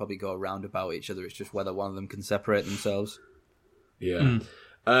think they'll probably go around about each other. It's just whether one of them can separate themselves. Yeah.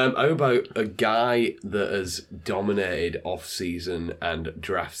 How about a guy that has dominated off-season and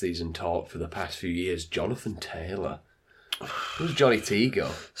draft season talk for the past few years, Jonathan Taylor? Where's Johnny T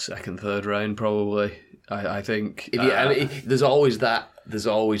go? Second, third round, probably. I think. There's always that. There's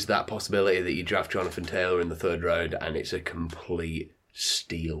always that possibility that you draft Jonathan Taylor in the third round and it's a complete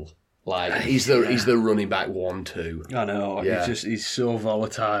steal. Like he's the running back 1-2. I know. Yeah. He's so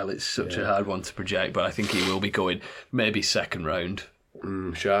volatile. It's such a hard one to project, but I think he will be going maybe second round.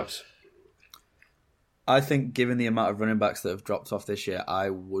 Sharps. I think, given the amount of running backs that have dropped off this year, I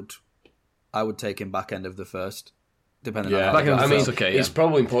would take him back end of the first, depending on how back end of the goes. first. Okay, it's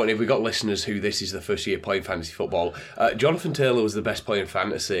probably important if we've got listeners who this is the first year playing fantasy football. Jonathan Taylor was the best player in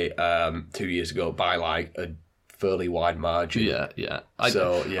fantasy 2 years ago by like a fairly wide margin. Yeah.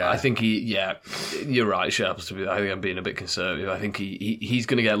 I think you're right, Sharps. I think I'm being a bit conservative. I think he's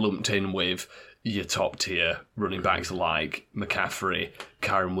going to get lumped in with your top tier running backs like McCaffrey,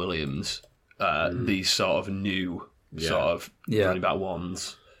 Kyren Williams, these sort of new running back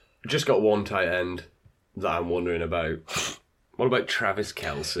ones. Just got one tight end that I'm wondering about. What about Travis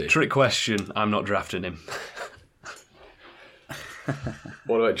Kelce? Trick question. I'm not drafting him.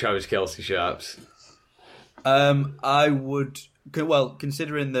 What about Travis Kelce, Sharps? I would. Well,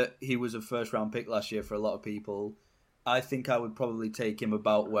 considering that he was a first round pick last year for a lot of people, I think I would probably take him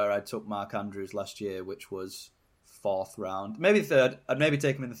about where I took Mark Andrews last year, which was fourth round, maybe third. I'd maybe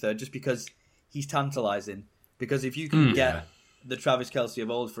take him in the third, just because he's tantalising. Because if you can get the Travis Kelce of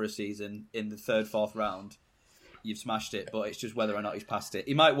old for a season in the third, fourth round, you've smashed it. But it's just whether or not he's past it.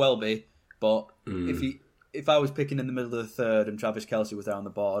 He might well be, but if I was picking in the middle of the third and Travis Kelce was there on the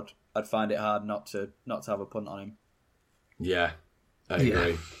board, I'd find it hard not to have a punt on him. Yeah, I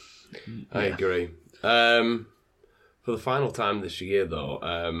agree. I agree. For the final time this year,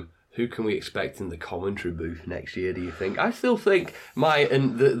 though, who can we expect in the commentary booth next year? Do you think? I still think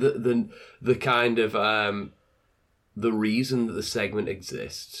the kind of the reason that the segment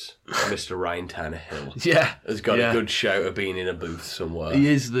exists, Mr. Ryan Tannehill, has got a good shout of being in a booth somewhere. He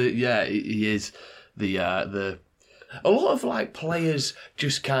is the A lot of like players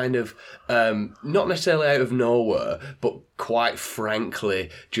just kind of not necessarily out of nowhere, but quite frankly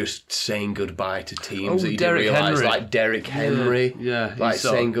just saying goodbye to teams that you didn't realise, like Derrick Henry, like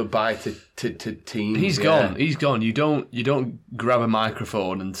saying goodbye to teams. He's gone. He's gone. You don't grab a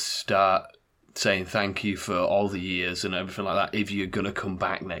microphone and start saying thank you for all the years and everything like that if you're gonna come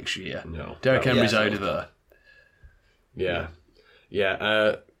back next year. No, Derrick Henry's out of there. Yeah.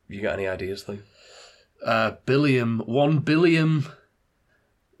 You got any ideas, though? $1 billion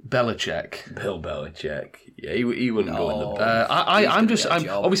Belichick. Bill Belichick. Yeah, he wouldn't go in the. I'm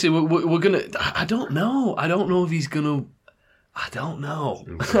obviously we're gonna. I don't know. I don't know if he's gonna. I don't know.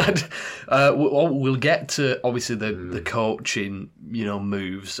 Okay. We'll get to obviously the coaching,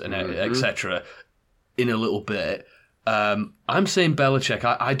 moves and etc. in a little bit. I'm saying Belichick.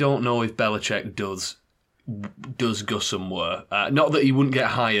 I don't know if Belichick does go somewhere. Not that he wouldn't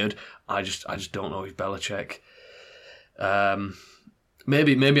get hired. I just don't know if Belichick.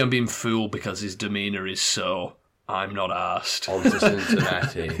 Maybe I'm being fooled because his demeanour is so I'm not arsed. On to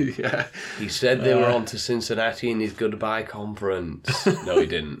Cincinnati. Yeah. He said they were on to Cincinnati in his goodbye conference. No, he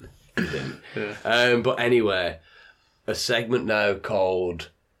didn't. Yeah. But anyway, a segment now called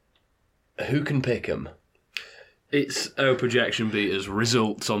Who Can Pick 'Em? It's our projection beaters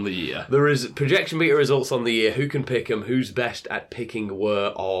results on the year. There is projection beater results on the year. Who can pick them? Who's best at picking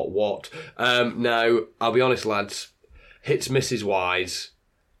where or what? Now, I'll be honest, lads. Hits, misses wise,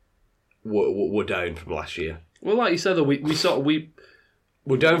 we're down from last year. Well, like you said, though, we're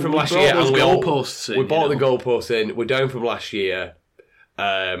down from last year. And we bought the goalposts in. We're down from last year.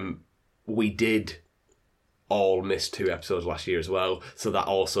 We did all miss 2 episodes last year as well, so that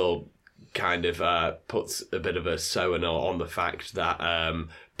also kind of puts a bit of a sour note on the fact that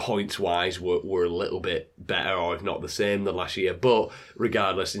points-wise we're a little bit better, or if not the same, than last year. But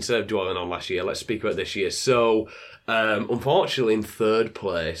regardless, instead of dwelling on last year, let's speak about this year. So, unfortunately, in third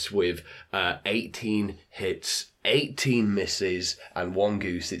place with 18 hits, 18 misses, and 1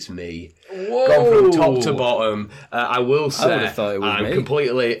 goose, it's me. Whoa. Gone from top to bottom. I will say, I would have thought it was I'm me.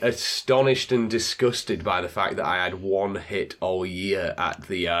 completely astonished and disgusted by the fact that I had 1 hit all year at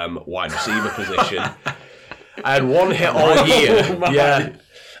the wide receiver position. I had 1 hit all year. Yeah.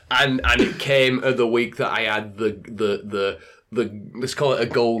 And it came at the week that I had the let's call it a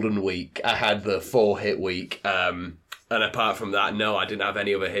golden week. I had the 4-hit week. And apart from that, no, I didn't have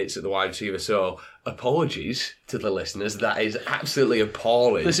any other hits at the wide receiver. So apologies to the listeners. That is absolutely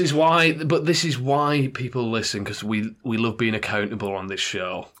appalling. This is why people listen, because we love being accountable on this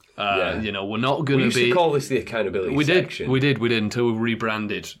show. We're not going We to used be. to call this the accountability We section. did until we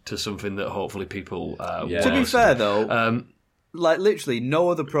rebranded to something that hopefully people. Yeah. To be fair, though, Um, literally no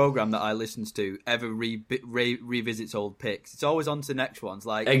other program that I listens to ever revisits old picks. It's always on to the next ones.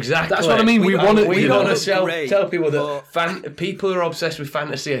 Like Exactly. That's what I mean. We want to. We don't want to look great, tell people but- that people who are obsessed with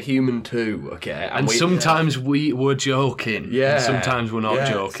fantasy are human too. Okay, And sometimes we're joking. Yeah. And sometimes we're not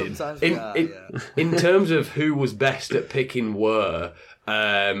Yeah. joking. sometimes we are, in terms of who was best at picking,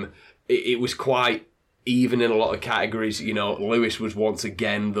 it was quite even in a lot of categories. Lewis was once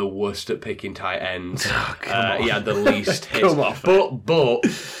again the worst at picking tight ends. He had the least hits. Come off. But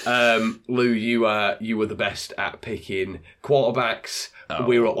Lou, you were the best at picking quarterbacks.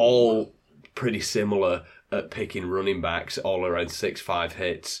 We were all pretty similar at picking running backs, all around 6-5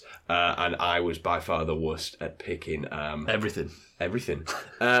 hits, and I was by far the worst at picking Everything.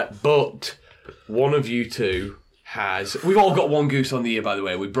 But one of you two has. We've all got one goose on the year, by the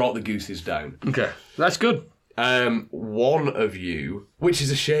way. We brought the gooses down. Okay, that's good. One of you, which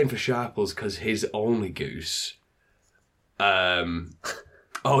is a shame for Sharples because his only goose. It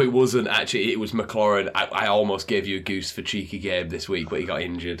wasn't actually. It was McLaurin. I almost gave you a goose for cheeky Gabe this week, but he got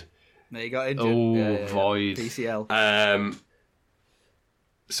injured. No, you got injured. Oh, void. PCL.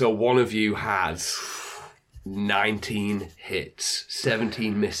 So one of you has 19 hits,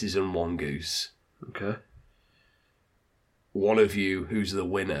 17 misses, and one goose. Okay. One of you, who's the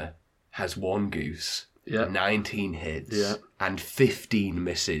winner, has one goose, Yeah. 19 hits, Yeah. and 15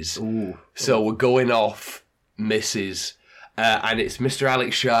 misses. Ooh. So we're going off misses, and it's Mr.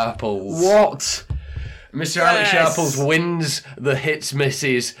 Alex Sharples. What? Mr. Alex Yes! Sharples wins the hits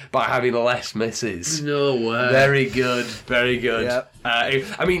misses by having less misses. No way. Very good, very good. Yep.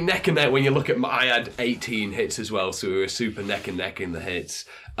 I mean, neck and neck, when you look at I had 18 hits as well, so we were super neck and neck in the hits.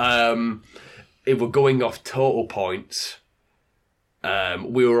 If we're going off total points,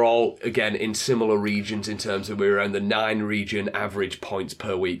 we were all, again, in similar regions in terms of we were around the 9 region average points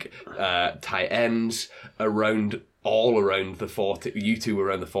per week. Tight ends, all around the 14. You two were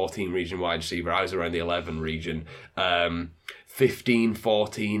around the 14 region wide receiver. I was around the 11 region. 15,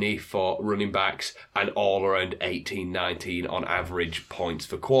 14 for running backs, and all around 18, 19 on average points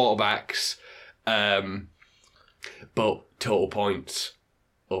for quarterbacks. But total points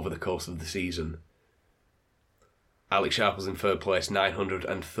over the course of the season. Alex Sharples in third place,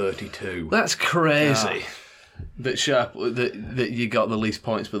 932. That's crazy. That you got the least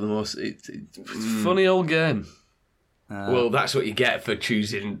points but the most. It's a funny old game. Well, that's what you get for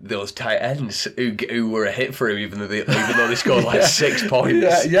choosing those tight ends who were a hit for him, even though they scored like 6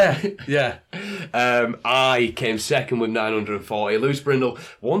 points. Yeah. I came second with 940. Lewis Brindle,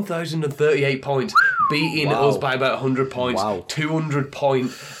 1,038 points, beating us by about 100 points. Wow.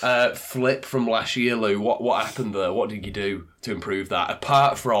 200-point flip from last year, Lou. What happened there? What did you do to improve that?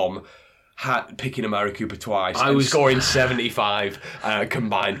 Apart from picking Amari Cooper twice and scoring 75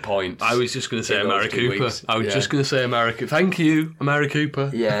 combined points. I was just going to say in Amari those 2 Cooper. weeks. I was just going to say Amari Cooper. Thank you, Amari Cooper.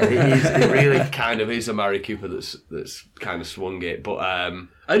 Yeah, it really kind of is Amari Cooper that's kind of swung it. But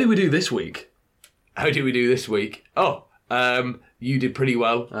How did we do this week? how did we do this week? You did pretty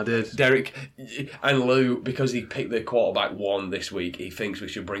well. I did. Derek and Lou, because he picked the quarterback 1 this week, he thinks we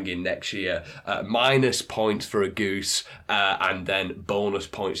should bring in next year minus points for a goose and then bonus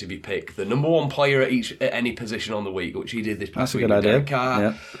points if you pick the number 1 player at any position on the week, which he did this past week. That's a good idea. Derek Carr.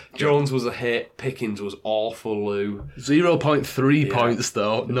 Yeah. Jones was a hit. Pickens was awful, Lou. 0.3 points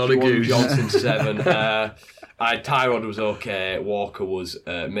though, not a Juwan goose. Johnson 7. Tyrod was okay. Walker was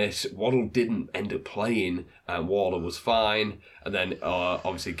miss. Waddle didn't end up playing. Waller was fine. And then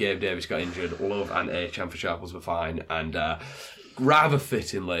obviously Gabe Davis got injured. Love and Achane for Sharples were fine. And rather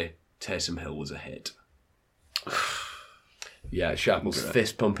fittingly, Taysom Hill was a hit. Yeah, Sharples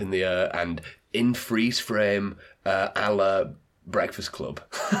fist pump in the air and in freeze frame a la Breakfast Club.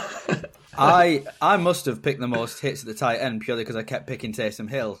 I must have picked the most hits at the tight end purely because I kept picking Taysom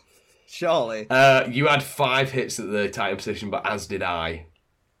Hill. Surely. You had 5 hits at the tight end position, but as did I.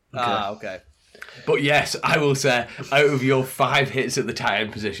 Okay. But yes, I will say, out of your 5 hits at the tight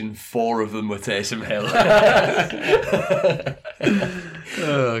end position, 4 of them were Taysom Hill.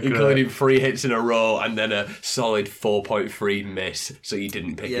 Including 3 hits in a row and then a solid 4.3 miss, so you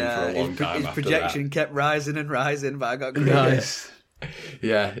didn't pick him for a long time his after projection kept rising and rising, but I got greedy. Nice.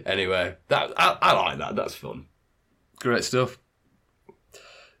 Yeah, anyway, I like that, that's fun. Great stuff.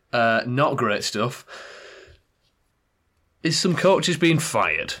 Not great stuff. Is some coaches being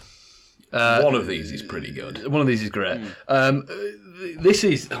fired? One of these is pretty good. One of these is great. This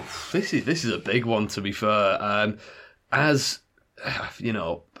is a big one, to be fair. As you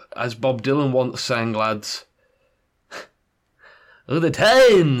know, as Bob Dylan once sang, lads, Oh, the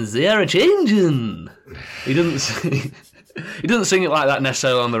times, they are a-changing. He doesn't sing it like that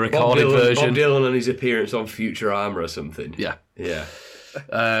necessarily on the recorded version. Bob Dylan and his appearance on Futurama or something. Yeah. Yeah.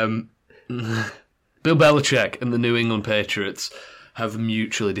 Bill Belichick and the New England Patriots have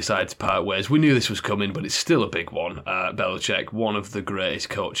mutually decided to part ways. We knew this was coming, but it's still a big one. Belichick, one of the greatest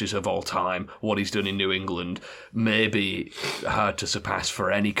coaches of all time. What he's done in New England may be hard to surpass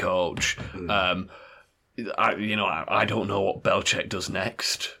for any coach. I don't know what Belichick does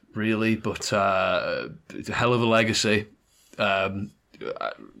next, really, but it's a hell of a legacy. In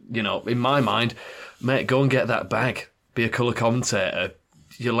my mind, mate, go and get that bag. Be a colour commentator.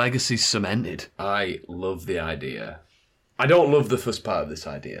 Your legacy's cemented. I love the idea. I don't love the first part of this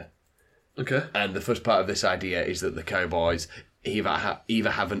idea. Okay. And the first part of this idea is that the Cowboys either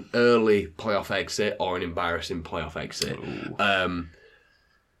have an early playoff exit or an embarrassing playoff exit.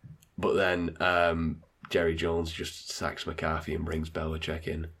 But then Jerry Jones just sacks McCarthy and brings Belichick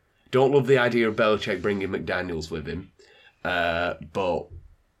in. Don't love the idea of Belichick bringing McDaniels with him. But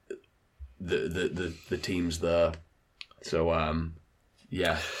the team's there. So,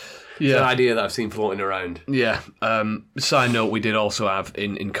 yeah. It's an idea that I've seen floating around. Yeah. Side note: we did also have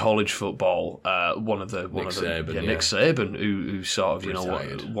in college football Nick Saban, who sort of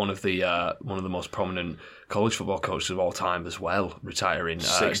retired. one of the most prominent college football coaches of all time as well, retiring.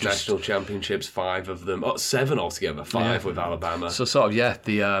 6 national championships, 5 of them, 7 altogether, 5 with Alabama. So sort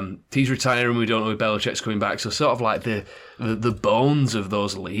of he's retiring. We don't know if Belichick's coming back. So sort of like the bones of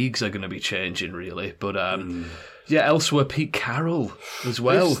those leagues are going to be changing really, but. Yeah, elsewhere, Pete Carroll as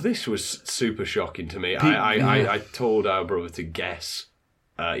well. This was super shocking to me. I told our brother to guess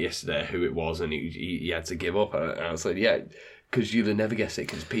yesterday who it was, and he had to give up. And I was like, yeah, because you'll never guess it,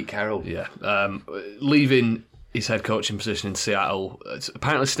 because it's Pete Carroll. Yeah. Leaving his head coaching position in Seattle,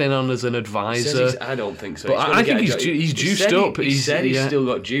 apparently staying on as an advisor. I don't think so. But I think he's juiced up. He said he's still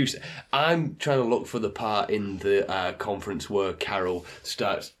got juice. I'm trying to look for the part in the conference where Carroll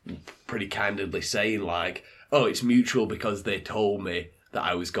starts pretty candidly saying, like, oh, it's mutual because they told me that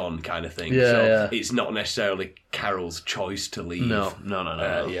I was gone, kind of thing. It's not necessarily Carroll's choice to leave. No.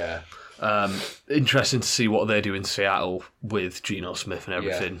 Yeah. Interesting to see what they do in Seattle with Geno Smith and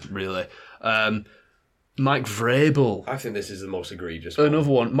everything, really. Mike Vrabel. I think this is the most egregious one. Another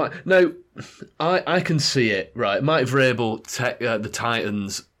one. Now, I can see it, right? Mike Vrabel, the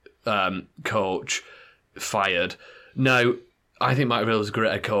Titans coach, fired. Now, I think Mike Vrabel is a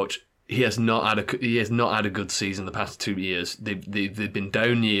great head coach. He has not had a good season the past 2 years. They've been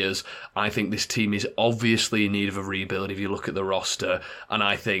down years. I think this team is obviously in need of a rebuild if you look at the roster. And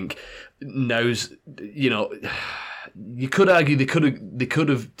I think now's, you could argue they could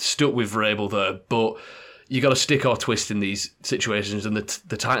have stuck with Vrabel there, but you got to stick or twist in these situations. And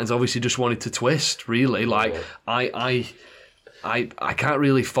the Titans obviously just wanted to twist. Really, like I can't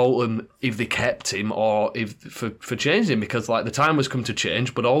really fault them if they kept him or if for changing him, because like the time has come to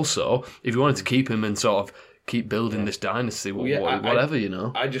change. But also, if you wanted to keep him and sort of keep building this dynasty,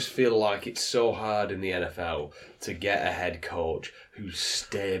 whatever. I just feel like it's so hard in the NFL to get a head coach who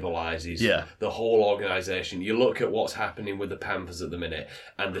stabilises the whole organisation. You look at what's happening with the Panthers at the minute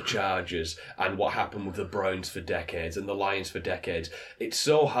and the Chargers and what happened with the Browns for decades and the Lions for decades. It's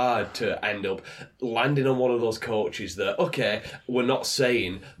so hard to end up landing on one of those coaches that, okay, we're not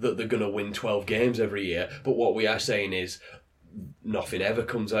saying that they're going to win 12 games every year, but what we are saying is nothing ever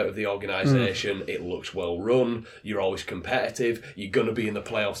comes out of the organisation. It looks well run. You're always competitive. You're going to be in the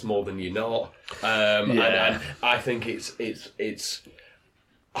playoffs more than you're not. And I think it's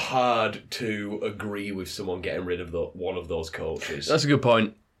hard to agree with someone getting rid of one of those coaches. That's a good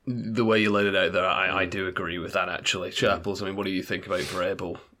point. The way you laid it out there, I do agree with that, actually. Sharples, I mean, what do you think about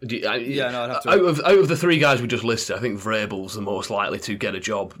Vrabel? I'd have to... Out of the 3 guys we just listed, I think Vrabel's the most likely to get a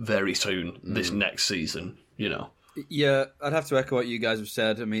job very soon this next season, Yeah, I'd have to echo what you guys have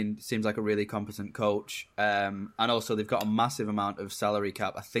said. I mean, seems like a really competent coach. And also, they've got a massive amount of salary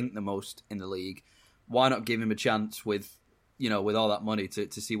cap, I think the most in the league. Why not give him a chance with all that money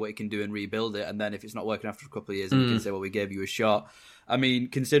to see what he can do and rebuild it? And then if it's not working after a couple of years, then you can say, well, we gave you a shot. I mean,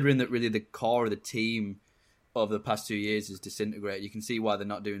 considering that really the core of the team over the past 2 years is disintegrated, you can see why they're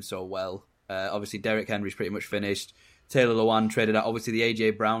not doing so well. Obviously, Derrick Henry's pretty much finished. Taylor Lewan traded out. Obviously, the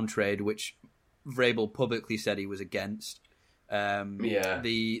A.J. Brown trade, which Vrabel publicly said he was against.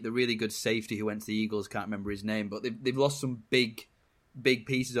 The really good safety who went to the Eagles, can't remember his name, but they've lost some big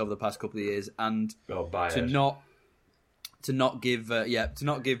pieces over the past couple of years, and to not give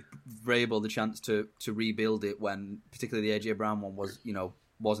Vrabel the chance to rebuild it when particularly the AJ Brown one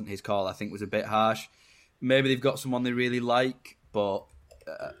wasn't his call, I think was a bit harsh. Maybe they've got someone they really like, but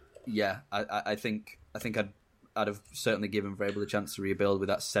I think I'd have certainly given Vrabel the chance to rebuild with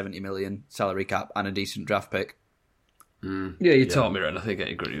that 70 million salary cap and a decent draft pick. Yeah, you taught me right, and I think I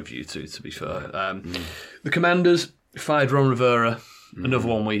agree with you too, to be fair. The Commanders fired Ron Rivera. Another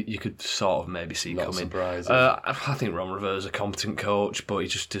one you could sort of maybe see Not coming. surprising. I think Ron Rivera's a competent coach, but he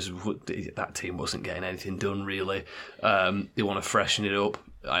just that team wasn't getting anything done, really. They want to freshen it up.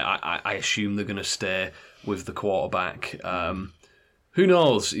 I assume they're going to stay with the quarterback. Who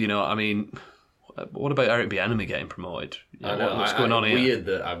knows? I mean, what about Eric Bieniemy getting promoted? I know, What's going on here? Weird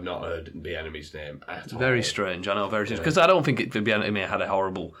that I've not heard Bieniemy's name at all. Very strange. I know, very strange. Because I don't think Bieniemy had a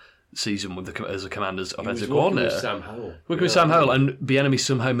horrible season as a Commander's offensive coordinator. With Sam Howell. Working with Sam Howell, and Bieniemy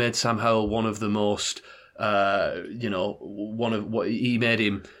somehow made Sam Howell one of the most, he made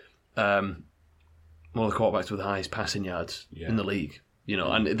him one of the quarterbacks with the highest passing yards in the league.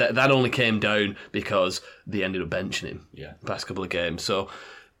 And that only came down because they ended up benching him the past couple of games. So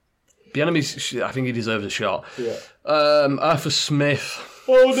Bieniemy, I think he deserves a shot. Yeah. Arthur Smith.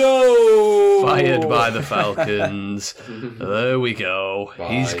 Oh no! Fired by the Falcons. There we go.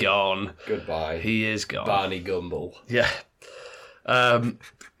 Bye. He's gone. Goodbye. He is gone. Barney Gumble. Yeah.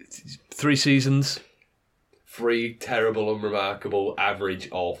 3 seasons. 3 terrible, unremarkable, average,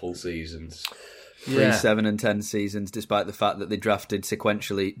 awful seasons. 3, 7, and 10 seasons, despite the fact that they drafted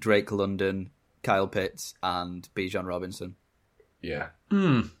sequentially Drake London, Kyle Pitts, and Bijan Robinson. Yeah.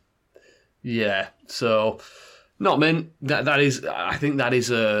 Yeah. So, not mint. That is. I think that is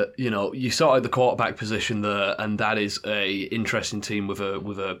a. You sorted the quarterback position there, and that is a interesting team with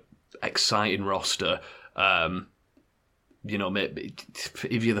a exciting roster. Maybe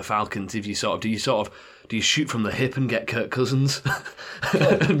if you're the Falcons, do you shoot from the hip and get Kirk Cousins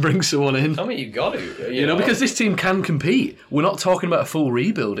and bring someone in? I mean, you've got to. You know, because this team can compete. We're not talking about a full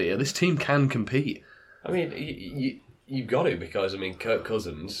rebuild here. This team can compete. I mean, you've got to, because, Kirk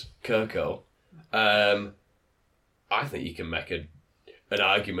Cousins, Kirko, I think you can make an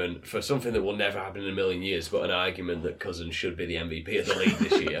argument for something that will never happen in a million years, but an argument that Cousins should be the MVP of the league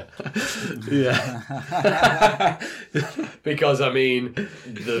this year. Yeah. Because,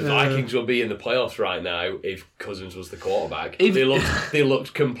 the Vikings will be in the playoffs right now if Cousins was the quarterback. They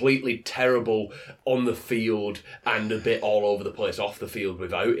looked completely terrible on the field and a bit all over the place off the field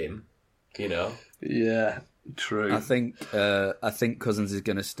without him, Yeah, true. I think Cousins is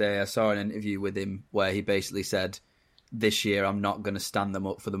going to stay. I saw an interview with him where he basically said, this year I'm not going to stand them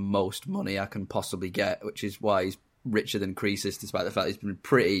up for the most money I can possibly get, which is why he's richer than Croesus, despite the fact he's been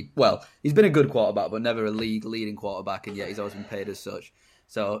he's been a good quarterback, but never a leading quarterback, and yet he's always been paid as such.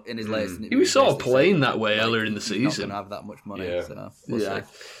 So in his latest interview, he was sort of playing that way earlier in the season. He's not going to have that much money, so we'll see.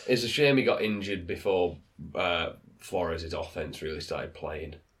 It's a shame he got injured before Flores' offense really started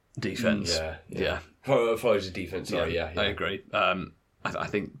playing. Defense. Yeah. Flores' defense, sorry, yeah. I agree. I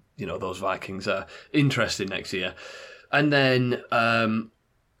think, those Vikings are interesting next year. And then,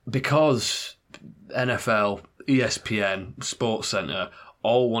 because NFL, ESPN, SportsCenter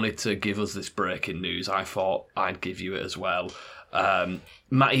all wanted to give us this breaking news, I thought I'd give you it as well.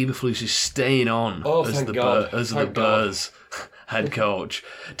 Matt Eberflus is staying on as the Bears head coach,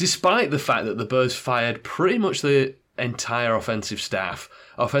 despite the fact that the Bears fired pretty much the entire offensive staff.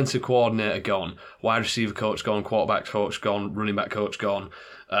 Offensive coordinator gone, wide receiver coach gone, quarterback coach gone, running back coach gone.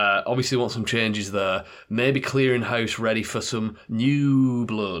 Obviously want some changes there. Maybe clearing house, ready for some new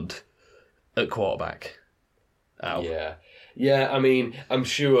blood at quarterback. Yeah. I'm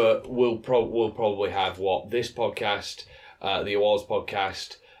sure we'll probably have this podcast, the awards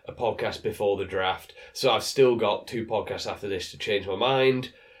podcast, a podcast before the draft. So I've still got 2 podcasts after this to change my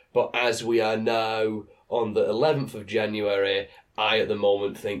mind. But as we are now on the 11th of January, I at the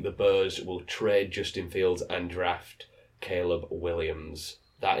moment think the Bears will trade Justin Fields and draft Caleb Williams.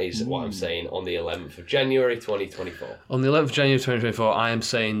 That is what I'm saying on the 11th of January 2024. On the 11th of January 2024, I am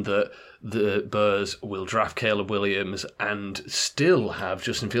saying that the Bears will draft Caleb Williams and still have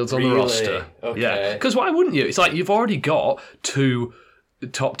Justin Fields on the roster. Okay. Yeah, because why wouldn't you? It's like you've already got 2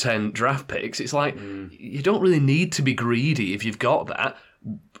 top 10 draft picks. It's like you don't really need to be greedy if you've got that.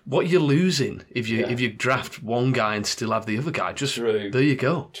 What you're losing if you draft one guy and still have the other guy. Just True. There you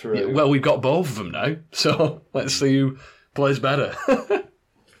go. True. Yeah, well, we've got both of them now, so let's see who plays better.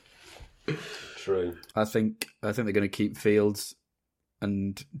 True. I think they're going to keep Fields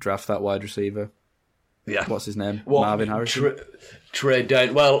and draft that wide receiver. Yeah. What's his name? Marvin Harrison. Trade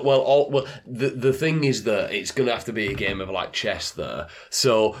down. Well. The thing is that it's going to have to be a game of like chess there.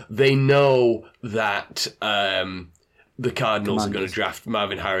 So they know that the Cardinals are going to draft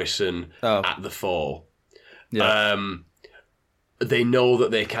Marvin Harrison at the 4. Yeah. They know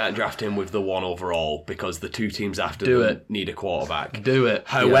that they can't draft him with the 1 overall because the 2 teams after them need a quarterback. Do it.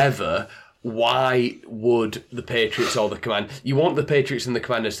 However, why would the Patriots or the you want the Patriots and the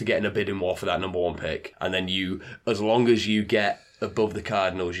Commanders to get in a bidding war for that number 1 pick, and then you, as long as you get above the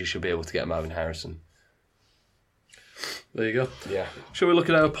Cardinals, you should be able to get Marvin Harrison. There you go. Yeah. Shall we look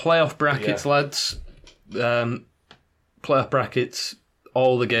at our playoff brackets, lads? Playoff brackets,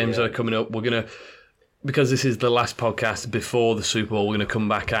 all the games that are coming up. We're going to, because this is the last podcast before the Super Bowl, we're going to come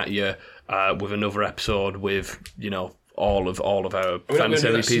back at you with another episode with, all of our fantasy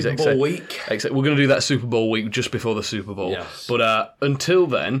MVPs. Super Bowl week. We're going to do that Super Bowl week just before the Super Bowl. Yes. But until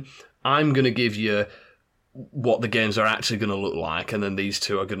then, I'm going to give you what the games are actually going to look like, and then these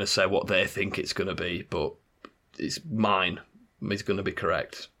two are going to say what they think it's going to be, but it's mine. It's going to be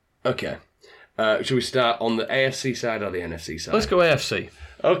correct. Okay. Should we start on the AFC side or the NFC side? Let's go AFC.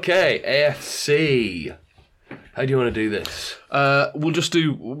 Okay, AFC. How do you want to do this? We'll just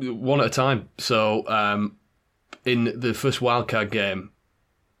do one at a time. So, in the first wildcard game,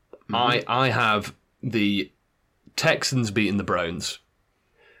 I have the Texans beating the Browns.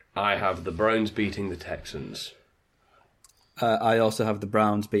 I have the Browns beating the Texans. I also have the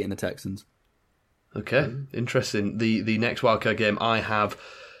Browns beating the Texans. Okay, interesting. The next wildcard game, I have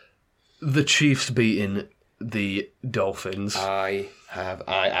the Chiefs beating the Dolphins.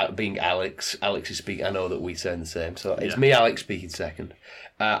 Being Alex is speaking. I know that we sound the same, so it's me, Alex, speaking second.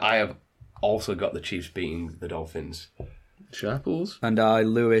 I have also got the Chiefs beating the Dolphins. Sharples. And I,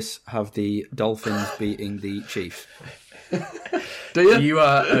 Lewis, have the Dolphins beating the Chiefs. Do you? You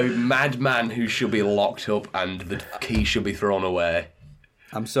are a madman who should be locked up and the key should be thrown away.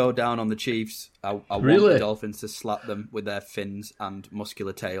 I'm so down on the Chiefs. I want Really? the Dolphins to slap them with their fins and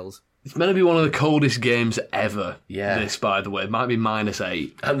muscular tails. It's meant to be one of the coldest games ever. Yeah. This, by the way, it might be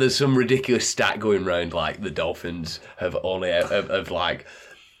 -8. And there's some ridiculous stat going around, like the Dolphins have only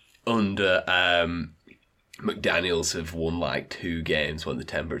under McDaniels have won like 2 games when the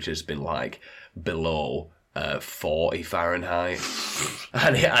temperature's been like below 40 Fahrenheit,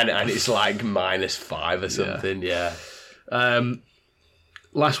 and it's like -5 or something. Yeah.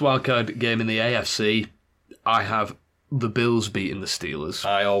 Last wildcard game in the AFC, I have the Bills beating the Steelers.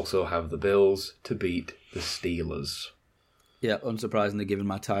 I also have the Bills to beat the Steelers. Yeah, unsurprisingly, given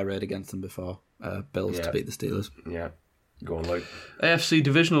my tirade against them before. Bills to beat the Steelers. Yeah. Go on, Luke. AFC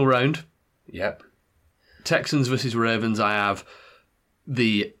divisional round, Yep. Texans versus Ravens. I have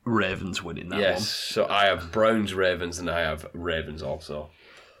the Ravens winning that Yes. one. So I have Browns, Ravens, and I have Ravens also.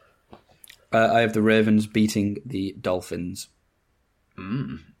 I have the Ravens beating the Dolphins.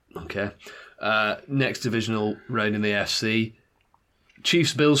 Okay. Next divisional round in the AFC,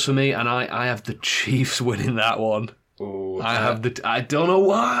 Chiefs Bills for me, and I have the Chiefs winning that one. Ooh, I don't know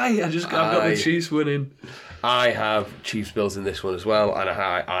why. I've got the Chiefs winning. I have Chiefs Bills in this one as well, and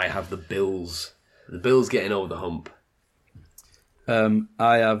I have the Bills. The Bills getting over the hump.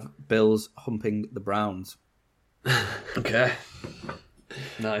 I have Bills humping the Browns. Okay.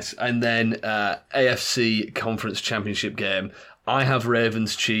 Nice. And then AFC Conference Championship game, I have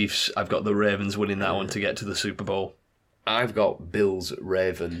Ravens Chiefs. I've got the Ravens winning that one to get to the Super Bowl. I've got Bills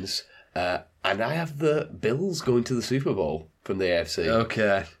Ravens, and I have the Bills going to the Super Bowl from the AFC.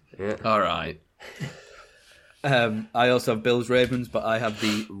 Okay. Yeah. All right. I also have Bills Ravens, but I have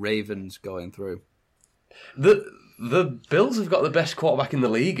the Ravens going through. The Bills have got the best quarterback in the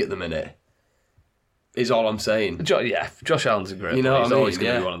league at the minute. Is all I'm saying. Josh Allen's a great You know player. what He's I mean? always going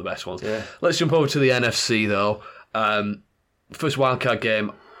to Yeah. be one of the best ones. Yeah. Let's jump over to the NFC, though. First wildcard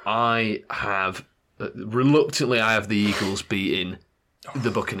game, I have, reluctantly, I have the Eagles beating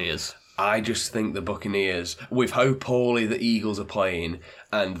the Buccaneers. I just think the Buccaneers, with how poorly the Eagles are playing,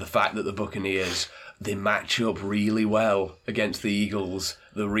 and the fact that the Buccaneers, they match up really well against the Eagles.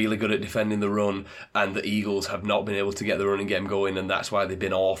 They're really good at defending the run, and the Eagles have not been able to get the running game going, and that's why they've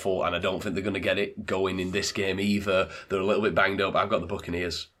been awful, and I don't think they're going to get it going in this game either. They're a little bit banged up. I've got the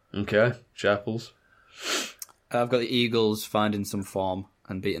Buccaneers. Okay, Sharples. I've got the Eagles finding some form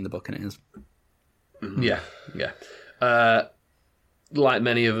and beating the Buccaneers. Yeah. Like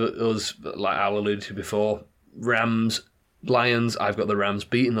many of us, like Al alluded to before, Rams, Lions, I've got the Rams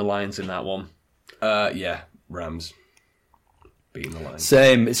beating the Lions in that one. Rams beating the Lions.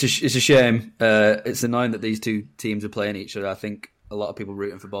 Same. It's a shame. It's annoying that these two teams are playing each other. I think a lot of people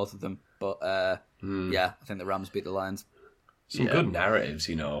rooting for both of them. But I think the Rams beat the Lions. Some good narratives,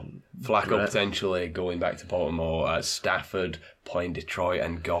 you know. Flacco potentially going back to Baltimore, Stafford playing Detroit,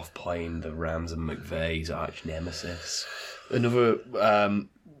 and Goff playing the Rams and McVay's arch nemesis. Another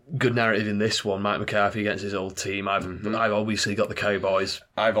good narrative in this one, Mike McCarthy against his old team. I've obviously got the Cowboys.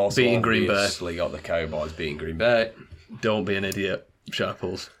 I've also beating Green Bay. obviously got the Cowboys beating Green Bay. Don't be an idiot,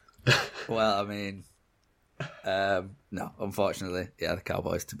 Sharples. Well, I mean, no, unfortunately, the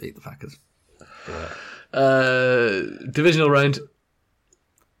Cowboys to beat the Packers. Divisional round.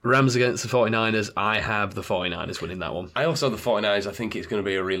 Rams against the 49ers. I have the 49ers winning that one. I also have the 49ers. I think it's going to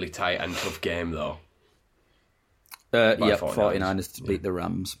be a really tight and tough game, though. Yeah, 49ers to beat the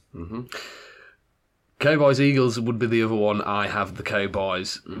Rams. Cowboys-Eagles would be the other one. I have the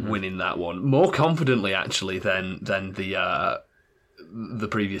Cowboys winning that one. More confidently, actually, than the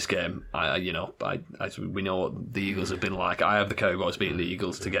previous game. We know what the Eagles have been like. I have the Cowboys beating the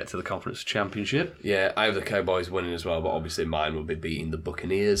Eagles to get to the conference championship. Yeah, I have the Cowboys winning as well, but obviously mine will be beating the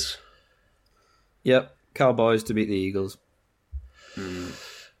Buccaneers. Yep, Cowboys to beat the Eagles.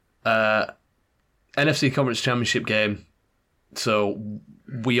 NFC Conference Championship game. So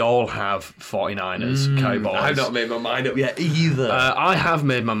we all have 49ers, Cowboys. I've not made my mind up yet either. I have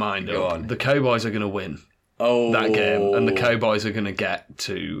made my mind Go up. on. The Cowboys are going to win that game, and the Cowboys are going to get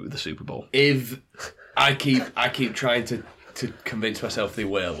to the Super Bowl. If I keep trying to convince myself they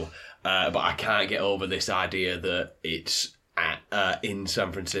will, but I can't get over this idea that it's in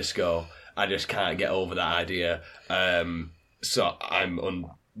San Francisco. I just can't get over that idea. So I'm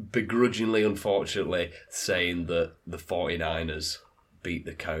begrudgingly, unfortunately, saying that the 49ers beat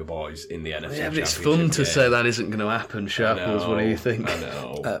the Cowboys in the NFC Yeah, but it's Championship fun to game. say that isn't going to happen. Sharples, what do you think? I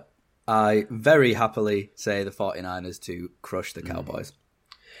know. I very happily say the 49ers to crush the Cowboys.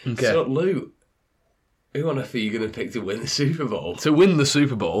 Okay. So, Lou, who on earth are you going to pick to win the Super Bowl? To win the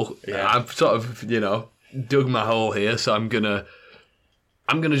Super Bowl, Yeah. I've sort of, dug my hole here, so I'm gonna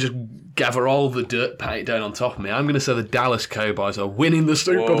just gather all the dirt, pat it down on top of me. I'm gonna say the Dallas Cowboys are winning the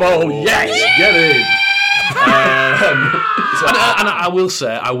Super Bowl. Yes, get in. And I will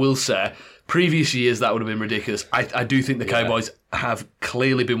say, previous years that would have been ridiculous. I do think the Cowboys have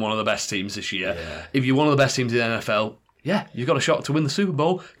clearly been one of the best teams this year. Yeah. If you're one of the best teams in the NFL, you've got a shot to win the Super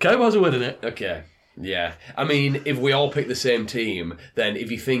Bowl. Cowboys are winning it. Okay. Yeah. I mean, if we all pick the same team, then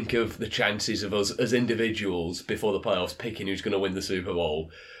if you think of the chances of us as individuals before the playoffs picking who's going to win the Super Bowl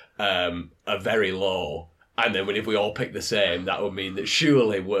are very low. And then if we all pick the same, that would mean that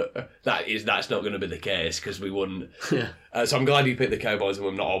surely that's not going to be the case because we wouldn't. Yeah. So I'm glad you picked the Cowboys and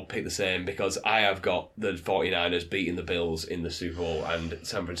we've not all picked the same because I have got the 49ers beating the Bills in the Super Bowl and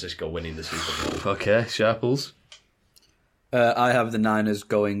San Francisco winning the Super Bowl. Okay, Sharples. I have the Niners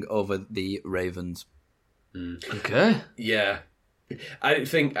going over the Ravens. Okay. Yeah. I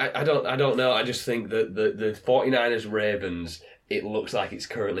think I don't know. I just think that the 49ers Ravens, it looks like it's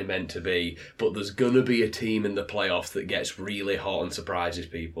currently meant to be, but there's gonna be a team in the playoffs that gets really hot and surprises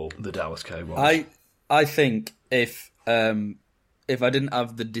people. The Dallas Cowboys. I think if I didn't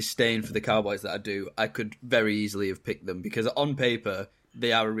have the disdain for the Cowboys that I do, I could very easily have picked them because on paper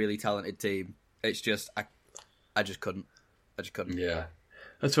they are a really talented team. It's just I just couldn't. Yeah.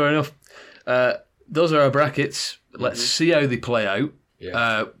 That's fair enough. Those are our brackets. Let's see how they play out.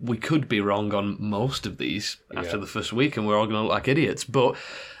 Yeah. We could be wrong on most of these after Yeah. the first week, and we're all going to look like idiots. But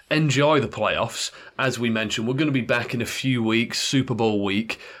enjoy the playoffs. As we mentioned, we're going to be back in a few weeks, Super Bowl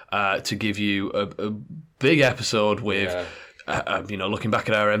week, to give you a big episode with... looking back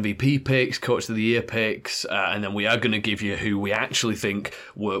at our MVP picks, Coach of the Year picks, and then we are going to give you who we actually think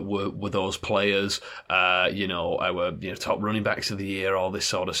were those players. Our top running backs of the year, all this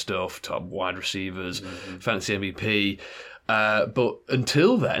sort of stuff, top wide receivers, fantasy MVP. But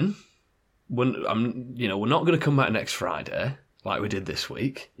until then, we're not going to come back next Friday like we did this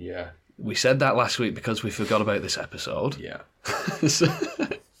week. Yeah. We said that last week because we forgot about this episode. Yeah.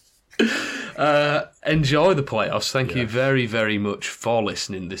 Enjoy the playoffs. Thank you very, very much for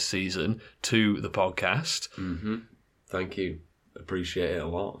listening this season to the podcast. Thank you. Appreciate it a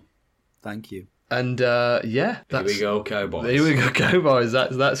lot. Thank you. And Here we go, Cowboys. Here we go, Cowboys.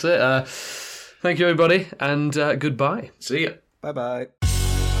 That's it. Thank you, everybody, and goodbye. See ya. Bye-bye.